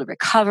have been able to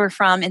recover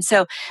from. And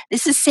so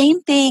this is the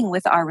same thing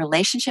with our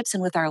relationships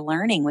and with our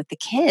learning with the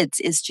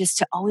kids, is just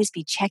to always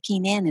be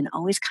checking in and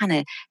always kind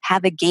of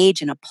have a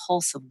gauge and a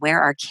pulse of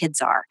where our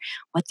kids are,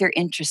 what their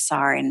interests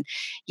are, and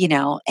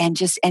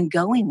and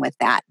going with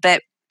that.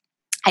 But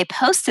I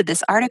posted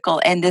this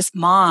article, and this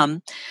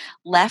mom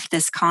left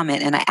this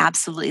comment, and I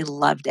absolutely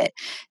loved it.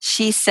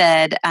 She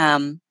said,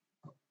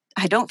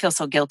 I don't feel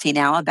so guilty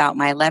now about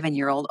my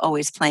 11-year-old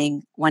always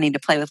wanting to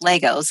play with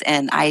Legos.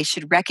 And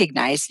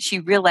she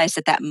realized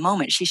at that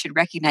moment, she should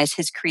recognize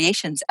his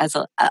creations as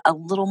a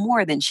little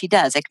more than she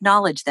does,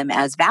 acknowledge them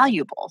as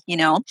valuable,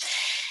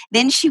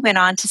 Then she went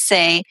on to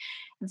say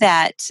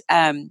that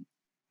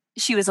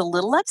she was a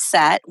little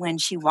upset when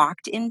she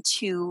walked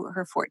into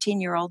her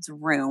 14-year-old's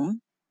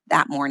room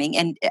that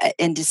morning,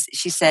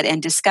 she said,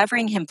 and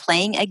discovering him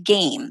playing a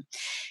game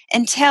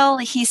until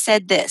he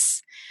said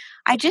this: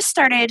 I just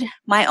started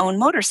my own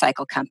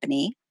motorcycle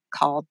company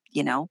called,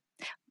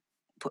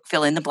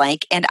 fill in the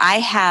blank, and I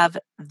have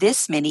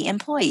this many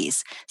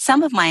employees.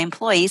 Some of my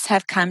employees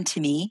have come to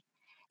me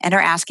and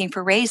are asking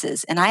for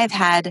raises, and I have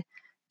had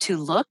to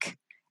look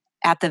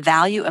at the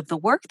value of the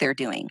work they're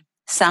doing.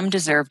 Some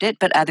deserved it,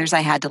 but others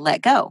I had to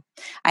let go.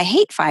 I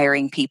hate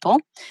firing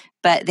people,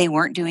 but they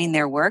weren't doing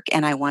their work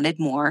and I wanted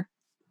more.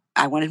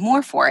 I wanted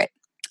more for it.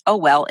 Oh,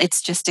 well,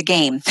 it's just a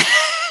game.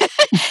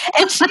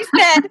 And she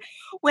said,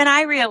 when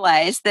I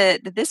realized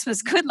that this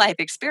was good life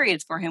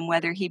experience for him,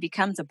 whether he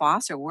becomes a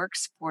boss or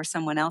works for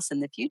someone else in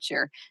the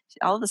future,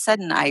 all of a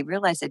sudden I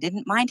realized I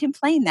didn't mind him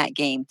playing that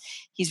game.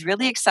 He's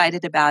really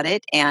excited about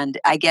it. And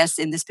I guess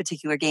in this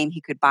particular game, he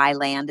could buy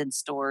land and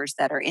stores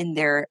that are in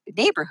their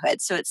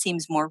neighborhood. So it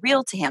seems more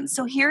real to him.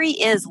 So here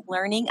he is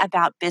learning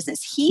about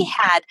business. He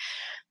had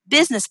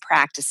business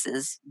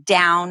practices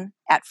down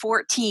at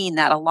 14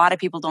 that a lot of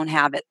people don't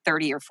have at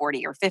 30 or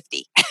 40 or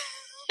 50.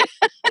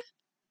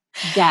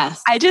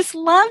 Yes. I just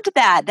loved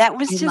that. That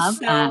was I love just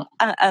so,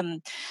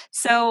 that.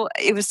 so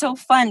it was so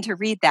fun to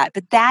read that.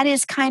 But that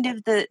is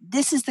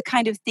this is the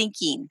kind of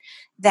thinking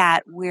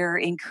that we're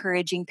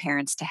encouraging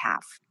parents to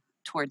have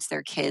towards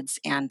their kids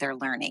and their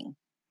learning.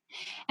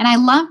 And I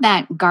love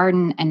that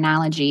garden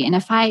analogy. And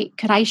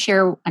could I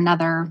share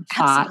another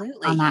thought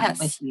Absolutely, on that yes.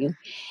 with you?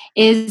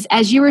 Is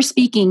as you were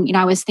speaking,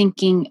 I was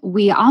thinking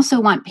we also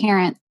want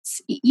parents,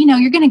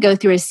 you're going to go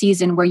through a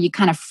season where you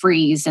kind of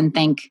freeze and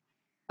think,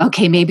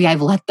 okay, maybe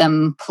I've let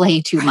them play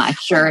too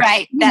much or,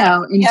 Right.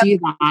 and do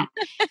that.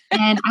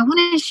 And I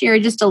want to share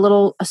just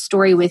a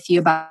story with you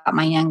about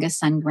my youngest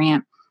son,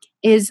 Grant,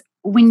 is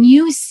when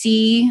you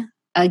see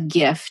a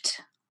gift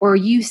or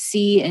you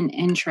see an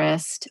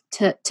interest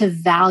to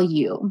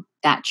value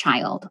that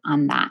child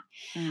on that.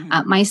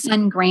 Mm-hmm. My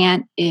son,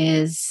 Grant,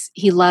 I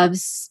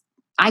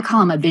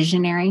call him a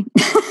visionary.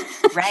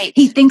 Right.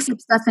 He thinks of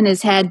stuff in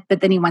his head,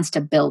 but then he wants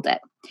to build it.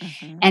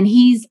 Mm-hmm. And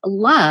he's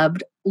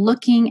loved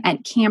looking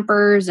at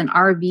campers and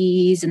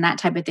RVs and that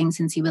type of thing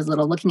since he was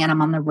little, looking at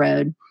them on the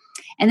road.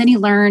 And then he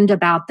learned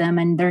about them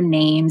and their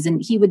names,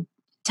 and he would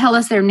tell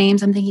us their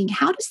names. I'm thinking,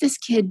 how does this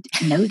kid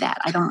know that?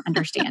 I don't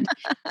understand.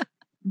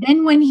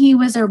 Then when he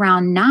was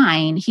around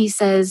 9, he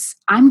says,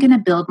 I'm going to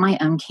build my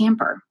own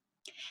camper.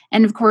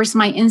 And of course,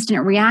 my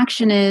instant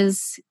reaction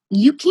is,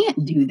 you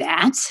can't do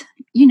that,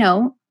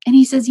 And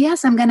he says,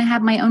 yes, I'm going to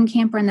have my own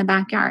camper in the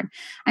backyard.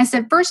 I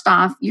said, first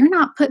off, you're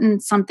not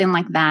putting something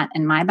like that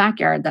in my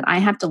backyard that I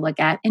have to look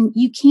at, and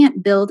you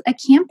can't build a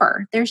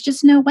camper. There's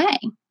just no way.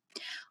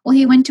 Well,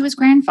 he went to his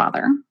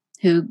grandfather,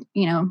 who,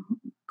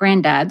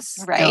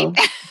 granddads, right,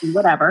 do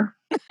whatever.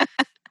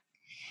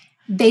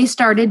 They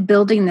started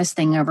building this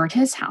thing over at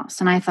his house.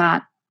 And I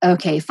thought,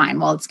 okay, fine.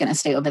 Well, it's going to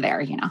stay over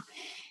there,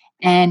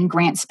 And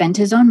Grant spent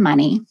his own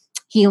money.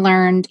 He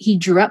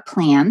drew up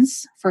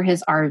plans for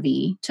his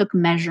RV, took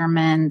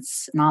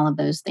measurements and all of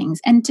those things.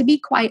 And to be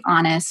quite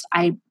honest,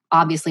 I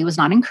obviously was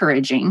not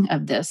encouraging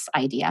of this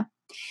idea.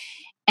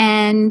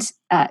 And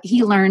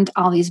he learned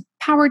all these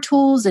power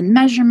tools and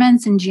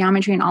measurements and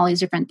geometry and all these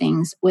different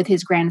things with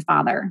his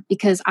grandfather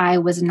because I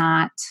was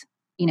not,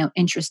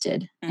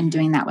 interested in Mm-hmm.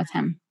 doing that with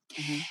him.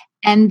 Mm-hmm.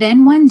 And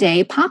then one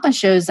day, Papa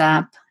shows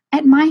up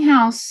at my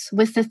house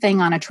with the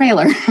thing on a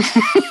trailer.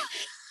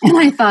 And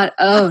I thought,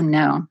 oh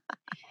no.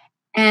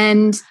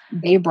 And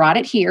they brought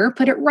it here,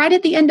 put it right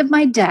at the end of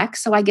my deck.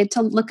 So I get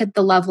to look at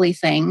the lovely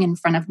thing in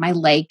front of my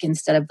lake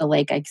instead of the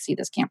lake. I see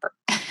this camper.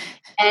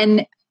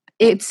 And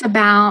it's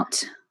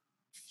about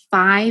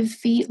 5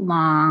 feet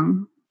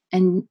long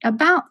and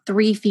about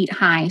 3 feet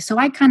high. So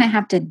I kind of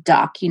have to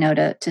duck,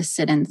 to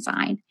sit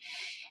inside.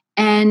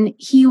 And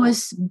he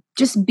was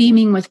just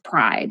beaming with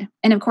pride.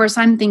 And of course,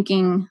 I'm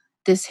thinking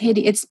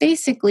it's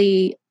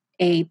basically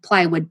a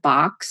plywood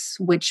box,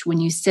 which when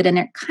you sit in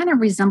it kind of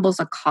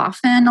resembles a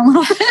coffin a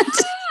little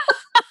bit.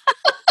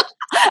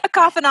 A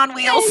coffin on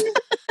wheels.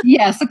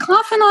 Yes, a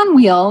coffin on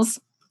wheels.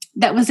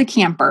 That was a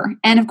camper.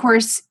 And of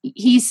course,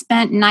 he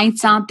spent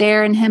nights out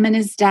there, and him and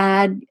his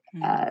dad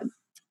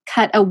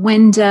cut a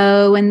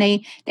window, and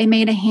they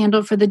made a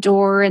handle for the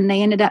door, and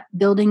they ended up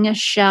building a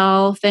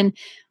shelf and,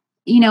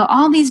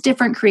 all these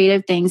different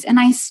creative things. And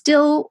I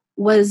still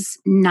was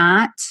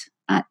not,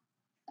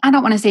 I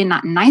don't want to say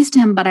not nice to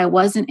him, but I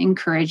wasn't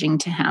encouraging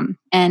to him.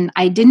 And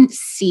I didn't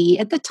see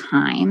at the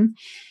time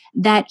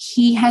that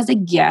he has a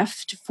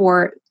gift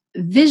for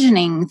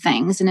visioning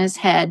things in his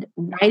head,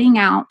 writing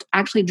out,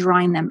 actually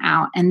drawing them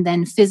out, and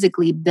then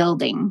physically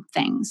building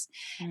things.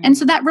 And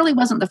so that really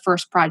wasn't the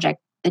first project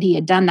that he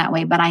had done that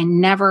way, but I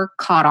never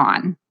caught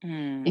on,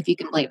 if you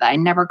can believe that. I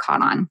never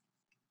caught on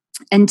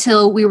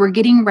until we were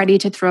getting ready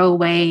to throw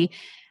away.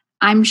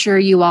 I'm sure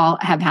you all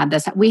have had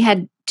this. We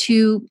had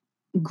 2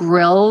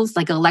 grills,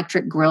 like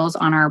electric grills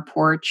on our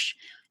porch.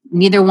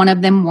 Neither one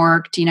of them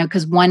worked,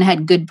 because one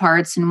had good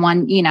parts and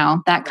one,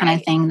 that kind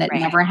of thing that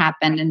never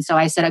happened. And so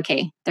I said,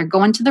 okay, they're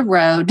going to the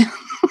road.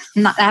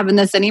 I'm not having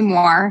this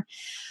anymore.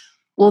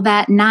 Well,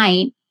 that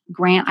night,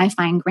 I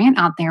find Grant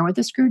out there with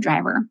a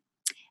screwdriver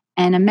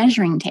and a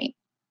measuring tape.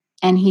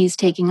 And he's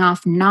taking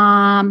off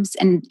knobs,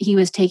 and he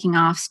was taking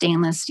off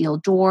stainless steel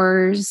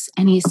doors.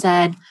 And he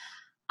said,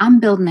 I'm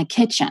building a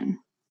kitchen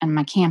in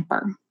my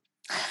camper.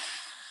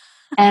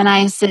 And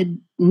I said,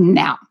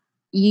 no,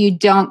 you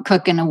don't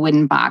cook in a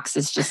wooden box.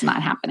 It's just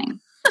not happening.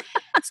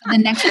 So the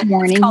next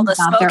morning, it's called he's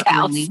a out there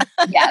early.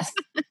 Yes.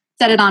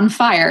 Set it on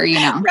fire,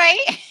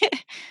 Right.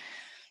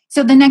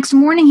 So the next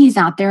morning, he's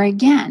out there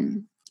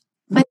again.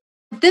 But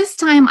this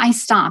time I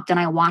stopped and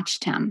I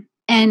watched him.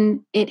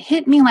 And it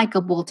hit me like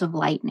a bolt of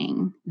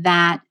lightning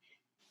that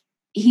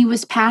he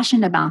was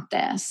passionate about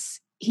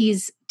this.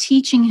 He's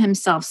teaching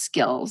himself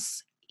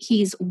skills.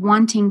 He's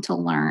wanting to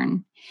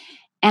learn.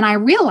 And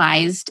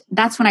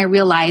that's when I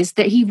realized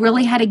that he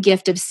really had a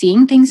gift of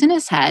seeing things in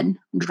his head,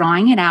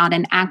 drawing it out,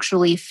 and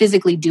actually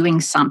physically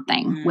doing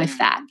something with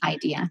that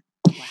idea.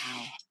 Wow.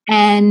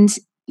 And,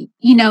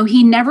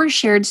 he never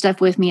shared stuff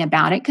with me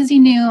about it because he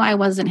knew I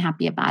wasn't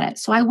happy about it.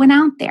 So I went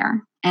out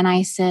there and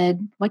I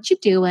said, what you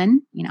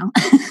doing?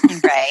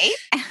 Right.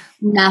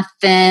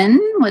 Nothing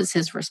was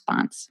his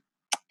response.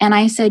 And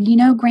I said,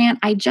 Grant,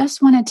 I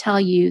just want to tell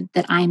you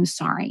that I'm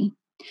sorry.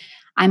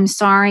 I'm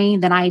sorry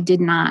that I did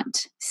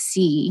not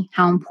see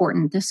how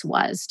important this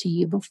was to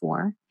you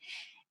before.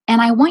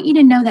 And I want you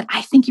to know that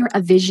I think you're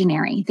a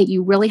visionary, that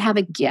you really have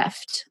a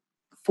gift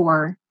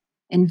for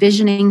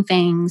envisioning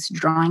things,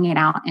 drawing it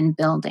out, and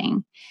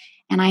building.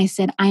 And I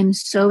said, I'm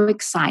so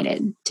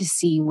excited to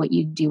see what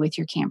you do with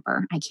your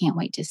camper. I can't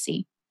wait to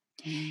see.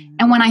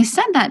 And when I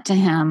said that to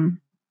him,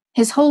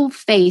 his whole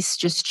face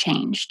just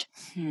changed.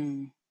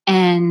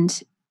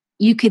 And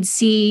you could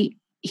see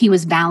he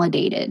was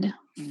validated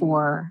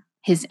for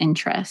his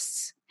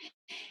interests.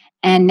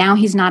 And now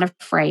he's not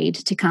afraid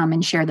to come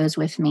and share those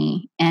with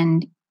me.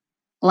 And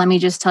let me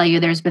just tell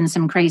you, there's been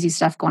some crazy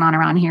stuff going on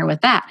around here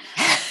with that.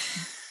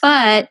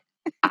 But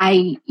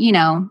I,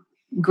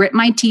 grit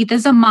my teeth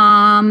as a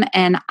mom,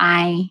 and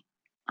I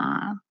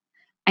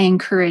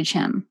encourage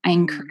him. I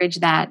encourage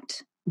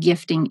that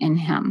gifting in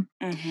him.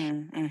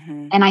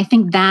 And I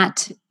think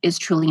that is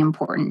truly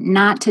important,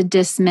 not to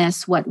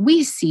dismiss what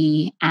we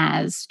see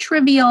as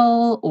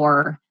trivial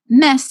or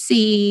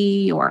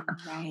messy or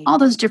all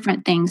those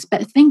different things,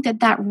 but think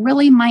that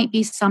really might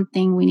be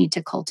something we need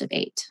to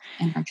cultivate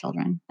in our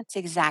children. That's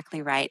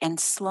exactly right. And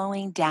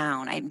slowing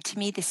down. To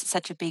me, this is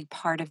such a big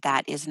part of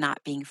that is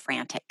not being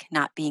frantic,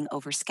 not being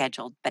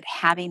overscheduled, but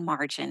having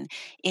margin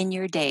in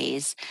your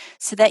days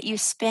so that you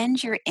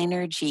spend your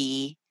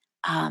energy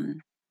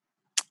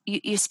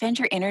you spend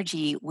your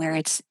energy where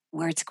it's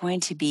going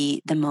to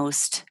be the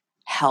most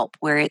help,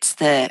 where it's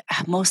the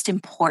most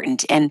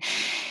important. And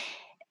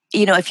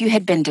if you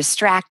had been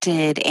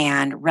distracted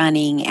and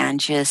running and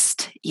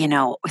just,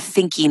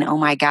 thinking, oh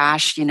my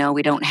gosh,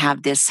 we don't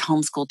have this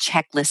homeschool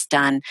checklist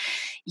done,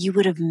 you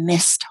would have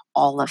missed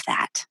all of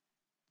that.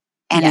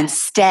 And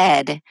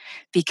instead,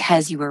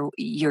 because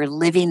you're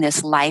living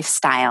this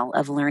lifestyle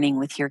of learning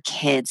with your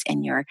kids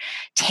and you're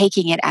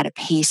taking it at a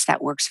pace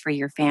that works for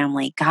your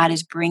family, God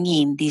is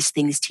bringing these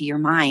things to your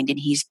mind, and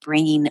He's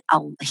bringing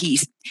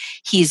He's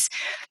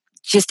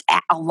just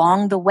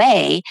along the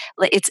way,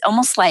 it's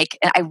almost like,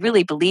 I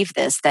really believe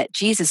this, that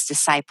Jesus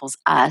disciples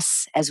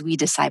us as we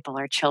disciple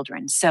our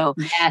children. So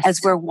as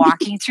Yes. we're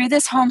walking through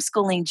this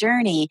homeschooling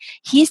journey,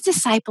 he's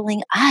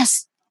discipling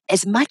us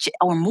as much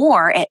or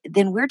more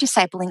than we're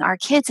discipling our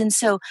kids. And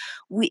so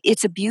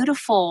it's a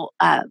beautiful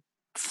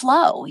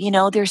flow.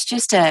 There's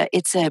just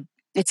it's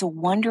a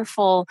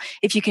wonderful,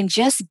 if you can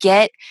just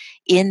get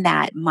in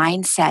that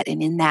mindset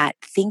and in that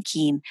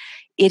thinking,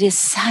 it is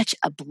such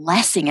a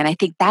blessing. And I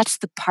think that's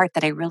the part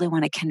that I really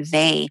want to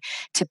convey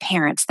to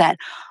parents, that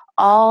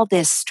all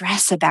this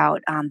stress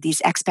about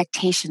these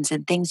expectations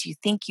and things you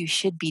think you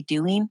should be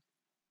doing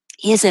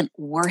isn't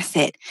worth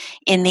it.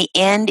 In the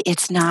end,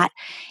 it's not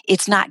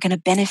going to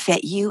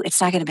benefit you, it's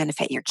not going to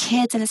benefit your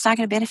kids, and it's not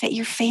going to benefit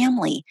your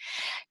family.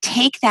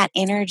 Take that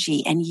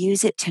energy and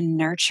use it to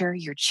nurture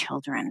your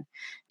children,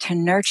 to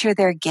nurture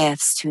their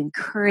gifts, to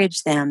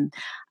encourage them.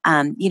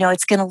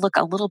 It's going to look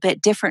a little bit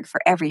different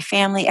for every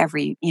family.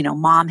 Every,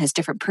 mom has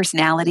different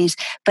personalities,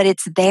 but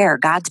it's there.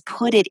 God's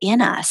put it in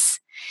us.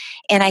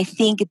 And I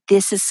think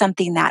this is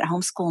something that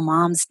homeschool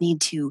moms need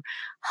to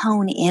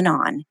hone in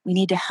on. We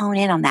need to hone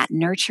in on that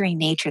nurturing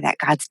nature that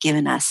God's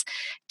given us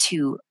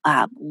to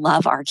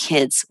love our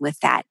kids with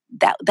that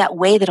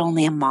way that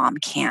only a mom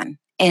can.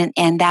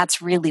 And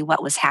that's really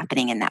what was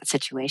happening in that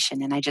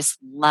situation. And I just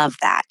love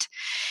that.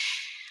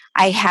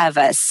 I have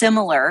a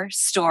similar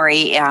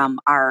story.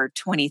 Our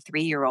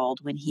 23-year-old,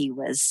 when he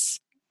was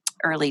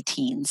early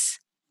teens,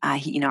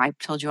 I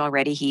told you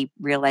already, he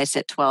realized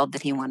at 12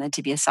 that he wanted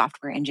to be a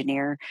software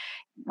engineer,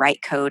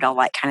 write code, all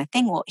that kind of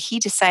thing. Well, he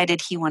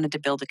decided he wanted to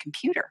build a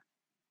computer.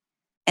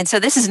 And so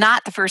this is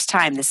not the first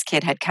time this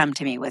kid had come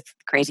to me with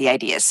crazy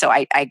ideas. So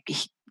I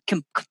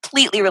can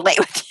completely relate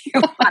with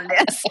you on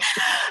this.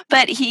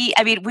 But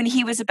when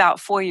he was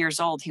about 4 years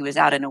old, he was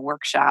out in a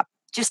workshop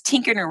just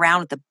tinkering around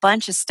with a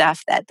bunch of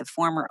stuff that the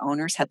former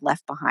owners had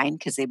left behind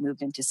because they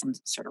moved into some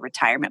sort of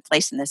retirement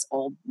place. And this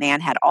old man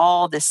had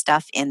all this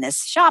stuff in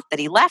this shop that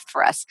he left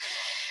for us.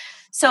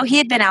 So he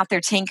had been out there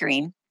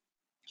tinkering.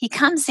 He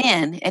comes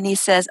in and he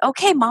says,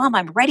 "Okay, Mom,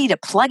 I'm ready to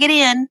plug it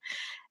in."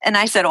 And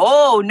I said,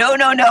 "Oh, no,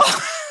 no, no."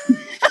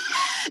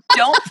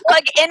 Don't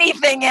plug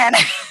anything in.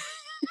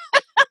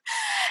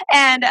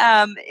 And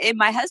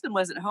my husband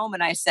wasn't home,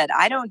 and I said,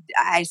 I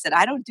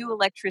don't do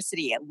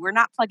electricity. We're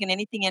not plugging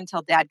anything in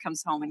until Dad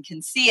comes home and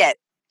can see it.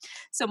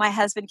 So my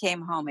husband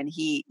came home and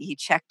he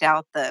checked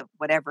out the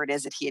whatever it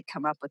is that he had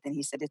come up with, and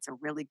he said it's a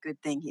really good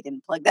thing he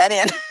didn't plug that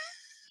in.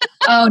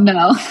 Oh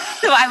no.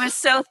 So I was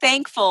so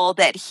thankful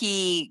that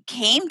he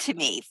came to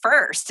me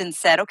first and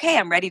said, "Okay,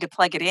 I'm ready to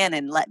plug it in,"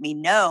 and let me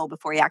know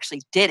before he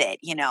actually did it,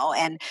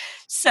 And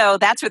so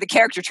that's where the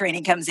character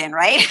training comes in,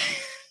 right?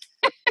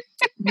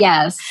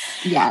 Yes.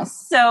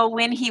 So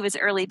when he was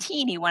early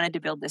teen, he wanted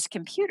to build this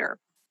computer.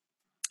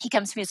 He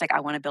comes to me, he's like, "I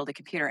want to build a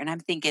computer." And I'm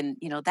thinking,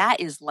 that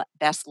is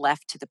best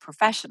left to the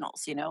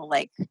professionals,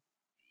 like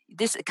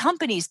this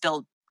companies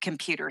build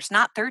computers,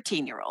 not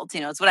 13-year-olds,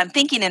 it's what I'm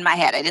thinking in my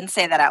head. I didn't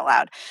say that out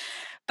loud.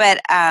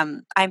 But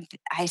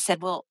I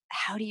said, "Well,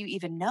 how do you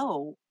even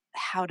know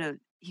how to?"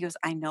 He goes,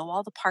 "I know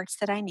all the parts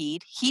that I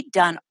need." He'd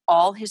done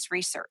all his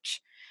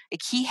research.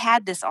 Like he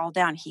had this all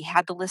down. He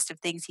had the list of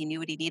things. He knew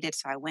what he needed.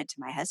 So I went to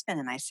my husband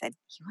and I said,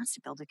 "He wants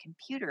to build a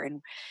computer,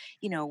 and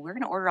we're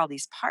going to order all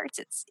these parts.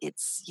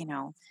 It's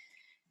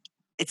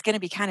going to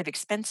be kind of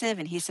expensive."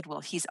 And he said, "Well,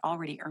 he's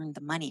already earned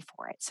the money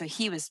for it." So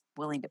he was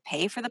willing to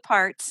pay for the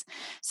parts.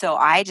 So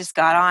I just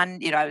got on,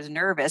 I was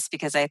nervous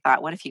because I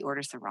thought, what if he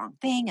orders the wrong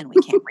thing and we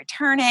can't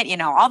return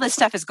it? All this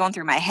stuff is going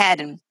through my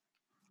head. And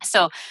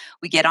so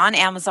we get on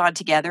Amazon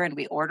together and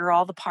we order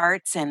all the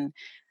parts, and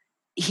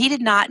he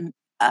did not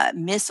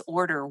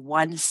misorder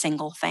one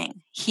single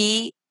thing.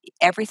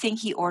 Everything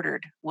he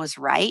ordered was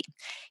right.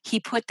 He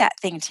put that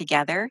thing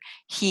together.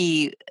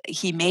 He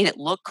made it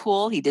look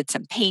cool. He did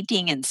some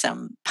painting and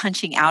some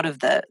punching out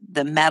of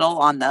the metal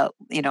on the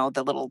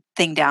the little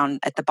thing down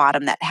at the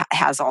bottom that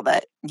has all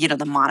the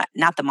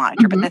not the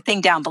monitor, but the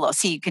thing down below.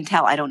 See, you can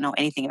tell I don't know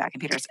anything about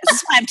computers. This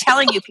is why I'm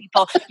telling you,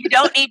 people, you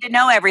don't need to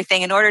know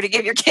everything in order to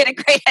give your kid a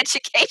great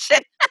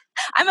education.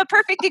 I'm a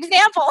perfect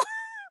example.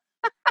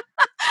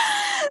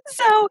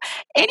 So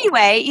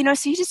anyway,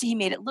 so he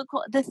made it look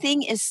cool. The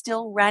thing is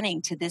still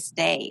running to this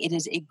day. It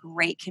is a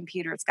great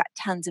computer. It's got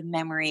tons of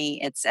memory.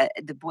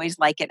 The boys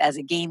like it as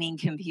a gaming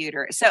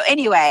computer. So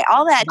anyway,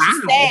 all that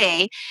to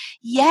say,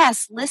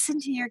 yes, listen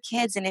to your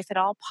kids, and if at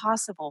all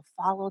possible,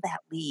 follow that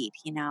lead.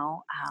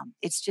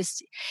 It's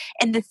just,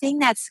 and the thing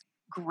that's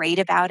great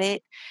about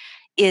it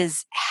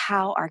is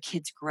how our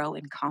kids grow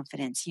in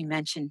confidence. You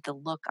mentioned the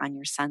look on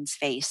your son's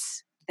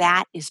face.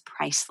 That is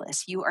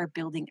priceless. You are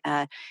building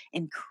an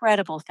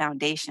incredible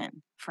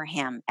foundation for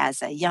him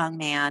as a young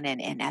man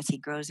and as he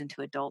grows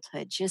into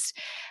adulthood, just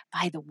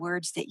by the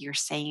words that you're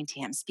saying to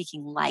him,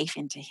 speaking life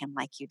into him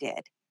like you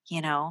did,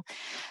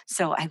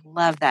 So I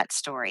love that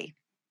story.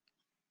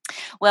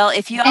 Well,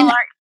 if you all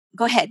are,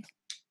 go ahead.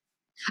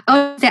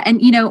 Oh,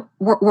 and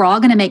we're all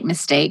going to make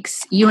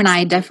mistakes. You and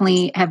I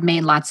definitely have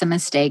made lots of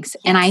mistakes.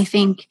 Yes. And I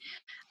think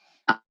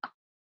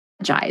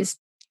apologize.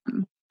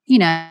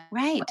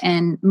 Right.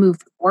 and move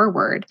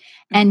forward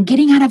and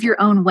getting out of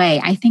your own way.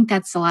 I think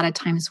that's a lot of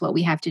times what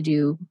we have to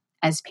do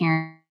as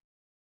parents.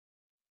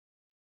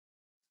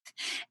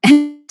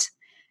 And,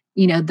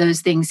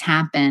 those things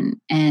happen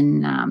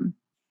and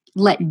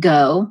let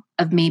go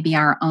of maybe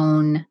our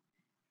own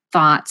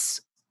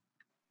thoughts.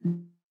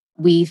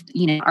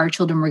 Our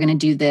children were going to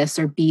do this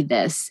or be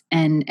this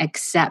and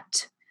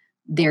accept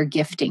their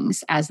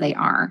giftings as they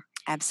are.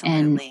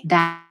 Absolutely.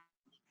 And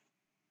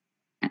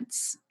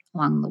that's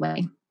along the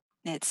way.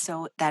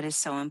 That is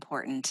so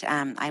important.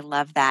 I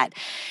love that.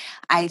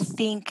 I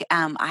think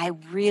I'm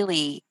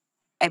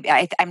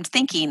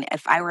thinking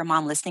if I were a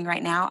mom listening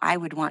right now, I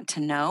would want to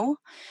know.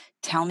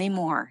 Tell me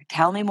more.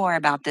 Tell me more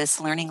about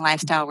this Learning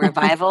Lifestyle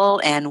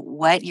Revival and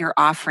what you're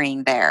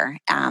offering there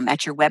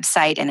at your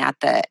website and at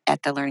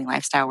the Learning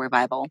Lifestyle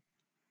Revival.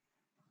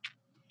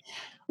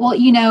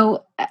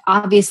 Well,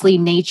 obviously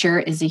nature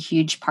is a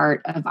huge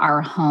part of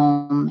our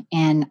home.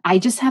 And I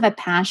just have a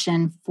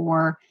passion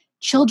for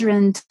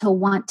children to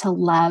want to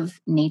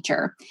love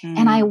nature.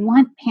 And I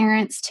want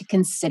parents to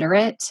consider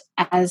it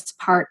as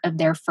part of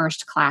their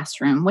first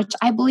classroom, which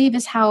I believe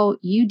is how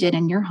you did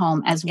in your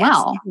home as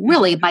well,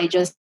 really, by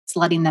just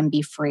letting them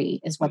be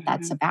free is what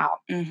that's about.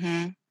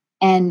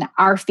 And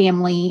our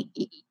family,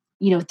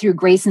 through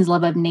Grayson's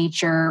love of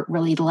nature,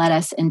 really led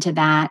us into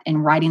that.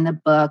 And writing the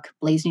book,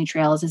 Blaze New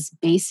Trails, is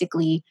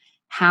basically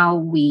how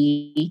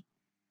we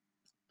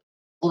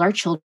build our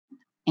children.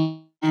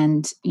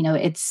 And,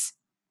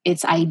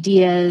 it's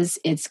ideas,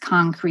 it's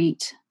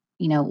concrete,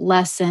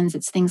 lessons,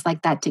 it's things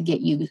like that to get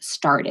you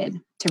started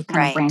to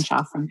kind of branch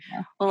off from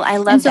there. Well, I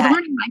love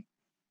that.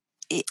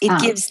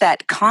 It gives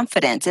that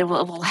confidence. It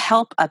will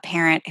help a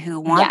parent who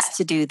wants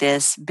to do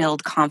this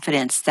build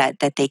confidence that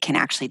they can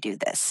actually do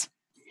this.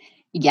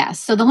 Yes.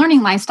 So the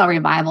Learning Lifestyle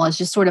Revival is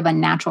just sort of a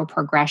natural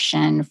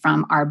progression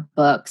from our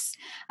books.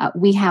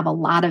 We have a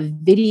lot of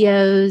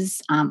videos,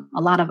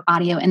 a lot of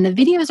audio, and the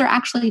videos are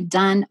actually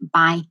done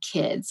by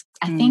kids.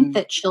 I think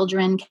that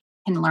children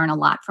can learn a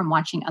lot from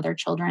watching other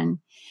children.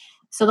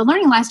 So the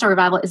Learning Lifestyle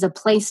Revival is a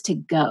place to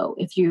go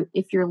if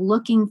you're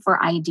looking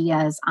for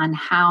ideas on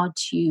how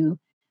to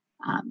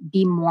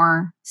be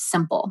more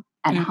simple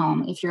at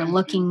home. If you're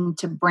looking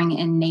to bring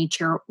in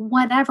nature,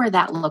 whatever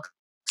that looks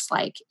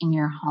like in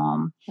your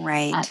home.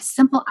 Right.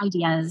 Simple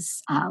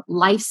ideas,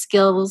 life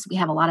skills. We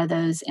have a lot of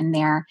those in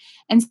there.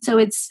 And so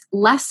it's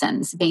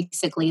lessons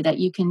basically that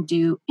you can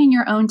do in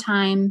your own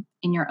time,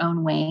 in your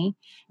own way.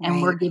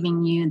 And we're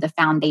giving you the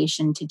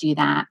foundation to do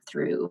that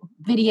through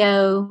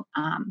video,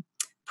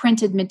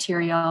 printed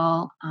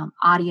material,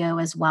 audio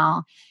as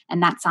well.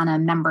 And that's on a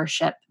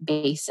membership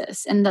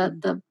basis. And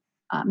the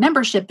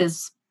membership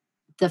is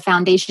the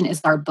foundation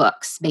is our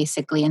books,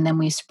 basically, and then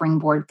we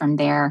springboard from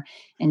there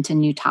into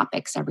new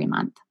topics every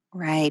month.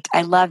 Right.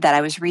 I love that.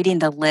 I was reading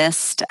the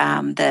list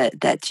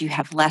that you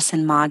have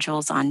lesson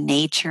modules on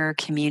nature,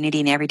 community,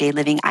 and everyday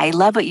living. I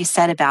love what you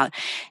said about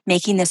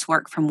making this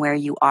work from where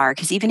you are,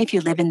 because even if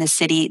you live in the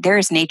city, there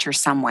is nature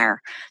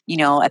somewhere,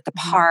 at the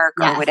park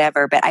or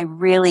whatever. But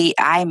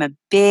I'm a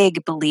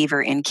big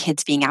believer in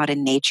kids being out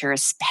in nature,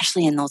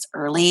 especially in those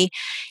early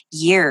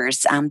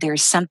years.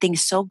 There's something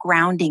so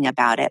grounding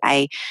about it.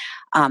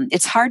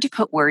 It's hard to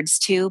put words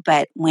to,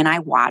 but when I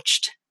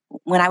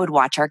would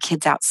watch our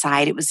kids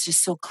outside, it was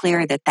just so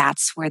clear that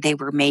that's where they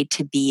were made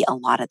to be a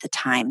lot of the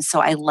time. So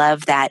I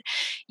love that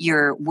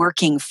you're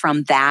working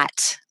from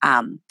that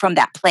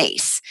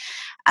place.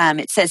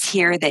 It says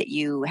here that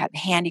you have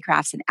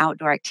handicrafts and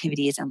outdoor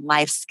activities and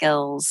life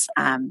skills,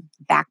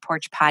 back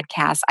porch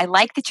podcasts. I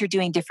like that you're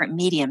doing different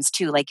mediums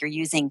too, like you're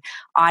using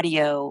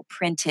audio,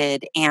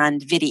 printed,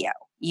 and video,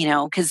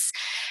 because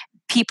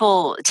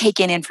people take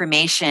in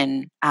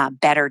information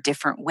better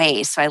different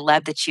ways. So I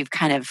love that you've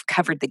kind of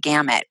covered the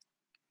gamut.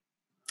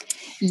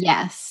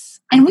 Yes.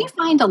 And we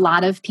find a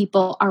lot of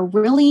people are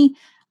really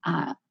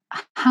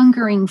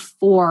hungering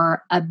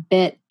for a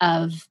bit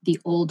of the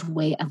old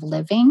way of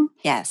living.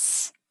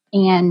 Yes.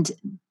 And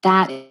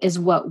that is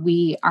what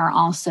we are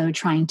also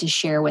trying to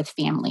share with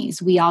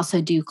families. We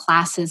also do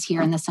classes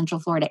here in the Central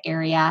Florida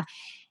area,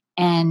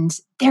 and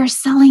they're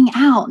selling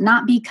out,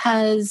 not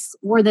because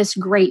we're this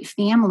great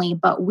family,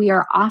 but we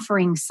are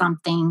offering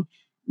something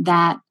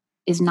that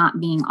is not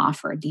being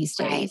offered these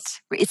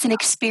days. Right. It's an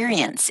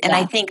experience. And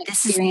I think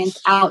this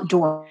experience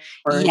outdoors,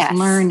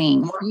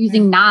 learning,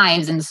 using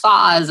knives and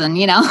saws and,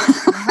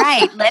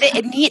 Right.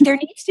 There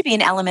needs to be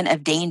an element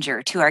of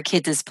danger to our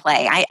kids'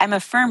 play. I'm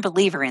a firm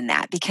believer in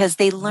that because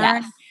they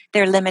learn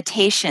their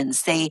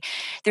limitations.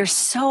 There's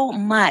so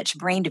much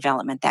brain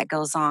development that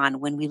goes on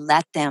when we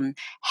let them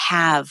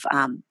have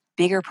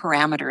bigger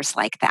parameters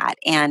like that.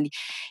 And,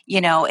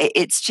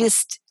 it's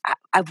just,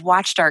 I've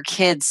watched our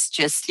kids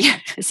just,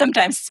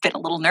 sometimes it's been a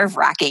little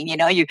nerve-wracking,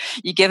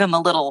 you give them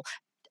a little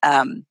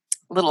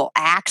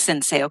axe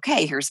and say,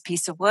 okay, here's a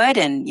piece of wood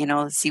and,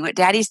 see what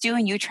daddy's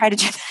doing. You try to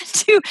do that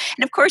too.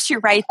 And of course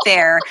you're right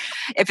there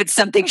if it's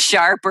something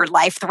sharp or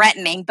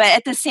life-threatening, but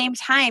at the same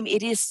time,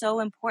 it is so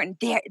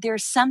important.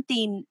 There's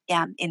something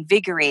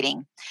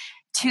invigorating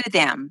to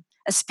them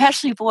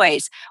especially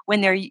boys,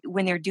 when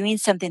they're doing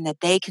something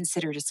that they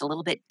consider just a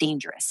little bit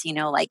dangerous.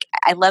 Like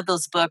I love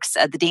those books,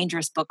 the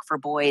Dangerous Book for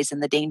Boys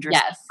and the Dangerous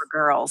Book Yes. for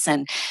Girls,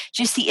 and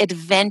just the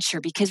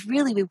adventure, because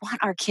really we want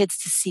our kids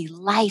to see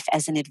life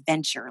as an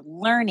adventure,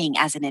 learning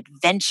as an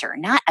adventure,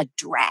 not a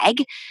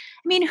drag.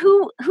 I mean,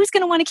 who's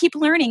going to want to keep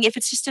learning if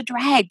it's just a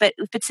drag? But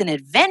if it's an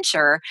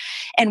adventure,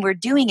 and we're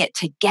doing it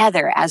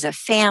together as a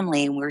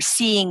family, and we're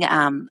seeing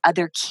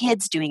other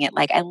kids doing it.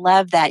 Like I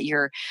love that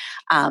your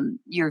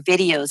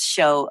videos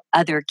show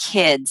other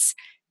kids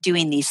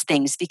doing these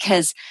things,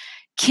 because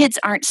kids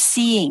aren't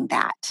seeing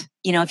that.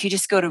 If you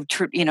just go to,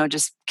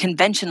 just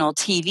conventional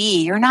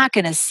TV, you're not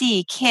going to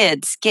see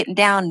kids getting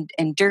down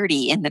and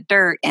dirty in the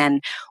dirt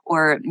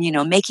or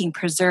making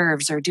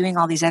preserves or doing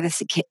all these other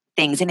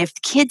things. And if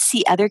kids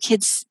see other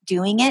kids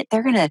doing it,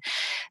 they're going to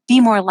be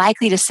more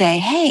likely to say,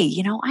 hey,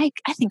 I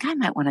think I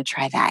might want to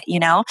try that.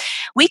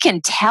 We can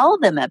tell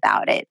them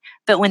about it,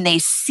 but when they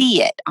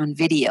see it on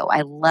video,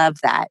 I love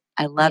that.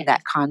 I love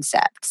that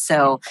concept.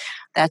 So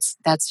that's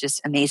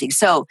just amazing.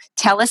 So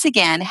tell us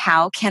again,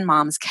 how can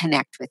moms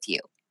connect with you?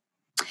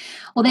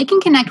 Well, they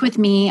can connect with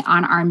me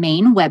on our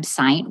main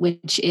website,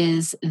 which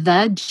is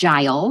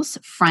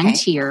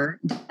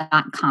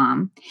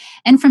thegilesfrontier.com.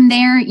 And from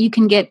there, you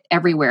can get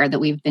everywhere that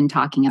we've been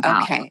talking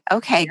about.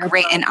 Okay,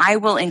 great. And I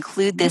will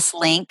include this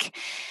link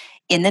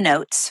in the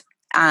notes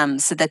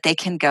so that they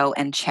can go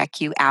and check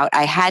you out.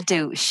 I had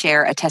to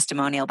share a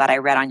testimonial that I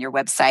read on your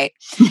website.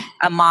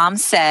 A mom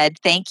said,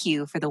 "Thank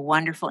you for the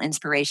wonderful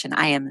inspiration.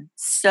 I am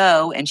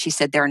so," and she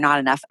said there are not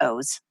enough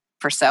O's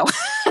for so,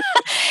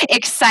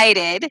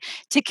 excited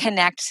to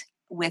connect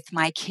with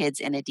my kids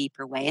in a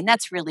deeper way. And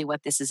that's really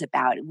what this is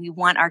about. We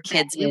want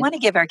to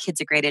give our kids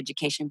a great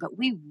education, but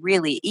we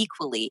really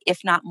equally,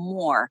 if not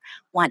more,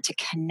 want to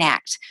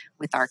connect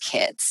with our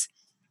kids.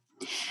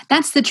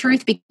 That's the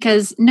truth,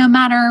 because no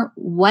matter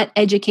what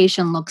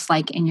education looks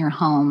like in your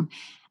home,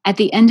 at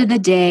the end of the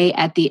day,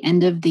 at the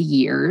end of the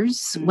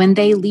years, when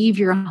they leave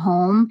your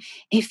home,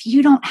 if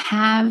you don't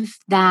have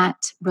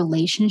that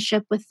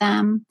relationship with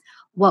them,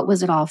 what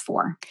was it all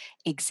for?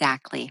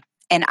 Exactly.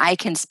 And I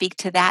can speak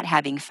to that,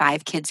 having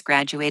 5 kids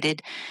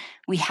graduated.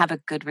 We have a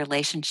good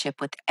relationship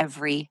with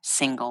every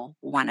single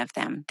one of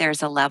them.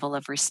 There's a level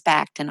of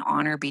respect and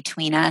honor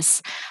between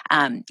us.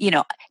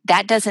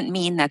 That doesn't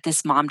mean that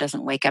this mom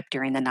doesn't wake up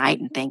during the night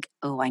and think,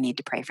 oh, I need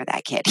to pray for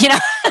that kid,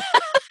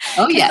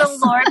 Oh, Because yes. the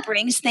Lord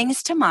brings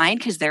things to mind,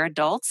 because they're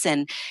adults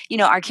and,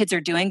 our kids are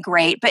doing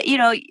great. But,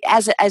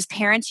 as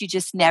parents, you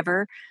just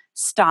never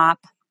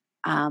stop.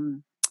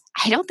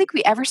 I don't think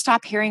we ever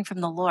stop hearing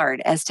from the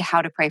Lord as to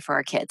how to pray for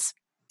our kids.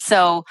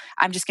 So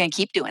I'm just going to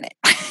keep doing it.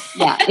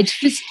 Yeah, it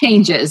just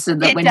changes It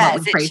when does.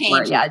 what we It pray for.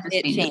 changes. Yeah, it just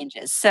It changes.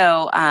 changes.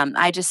 So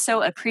I just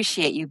so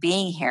appreciate you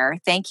being here.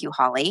 Thank you,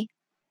 Holly.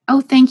 Oh,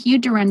 thank you,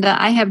 Dorinda.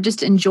 I have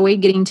just enjoyed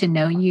getting to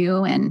know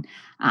you. And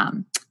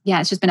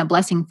it's just been a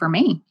blessing for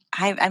me.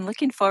 I'm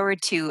looking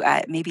forward to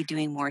maybe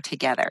doing more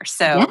together.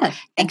 So Yes,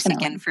 thanks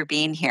definitely. again for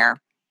being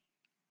here.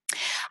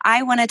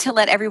 I wanted to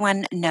let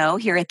everyone know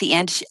here at the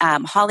end,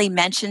 Holly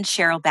mentioned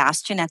Cheryl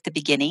Bastian at the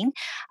beginning.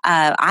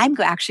 I'm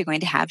actually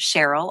going to have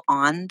Cheryl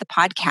on the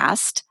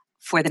podcast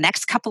for the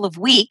next couple of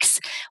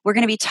weeks. We're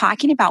going to be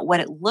talking about what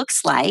it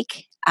looks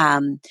like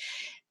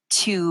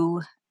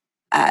to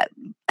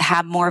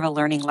have more of a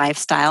learning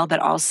lifestyle, but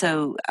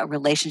also a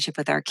relationship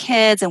with our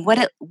kids, and what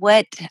it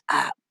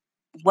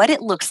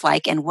looks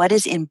like, and what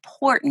is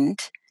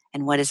important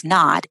and what is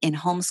not in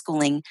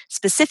homeschooling,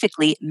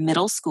 specifically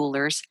middle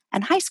schoolers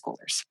and high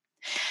schoolers.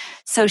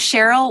 So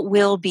Cheryl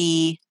will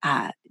be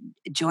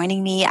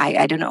joining me.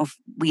 I don't know if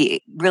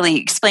we really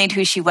explained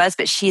who she was,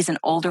 but she's an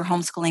older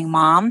homeschooling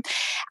mom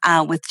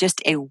with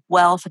just a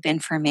wealth of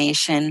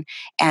information,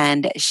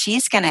 and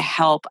she's going to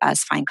help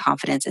us find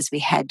confidence as we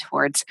head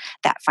towards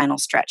that final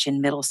stretch in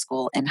middle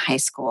school and high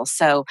school.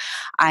 So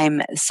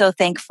I'm so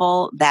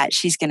thankful that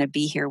she's going to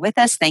be here with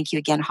us. Thank you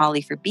again,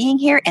 Holly, for being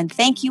here, and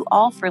thank you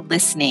all for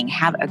listening.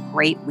 Have a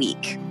great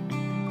week.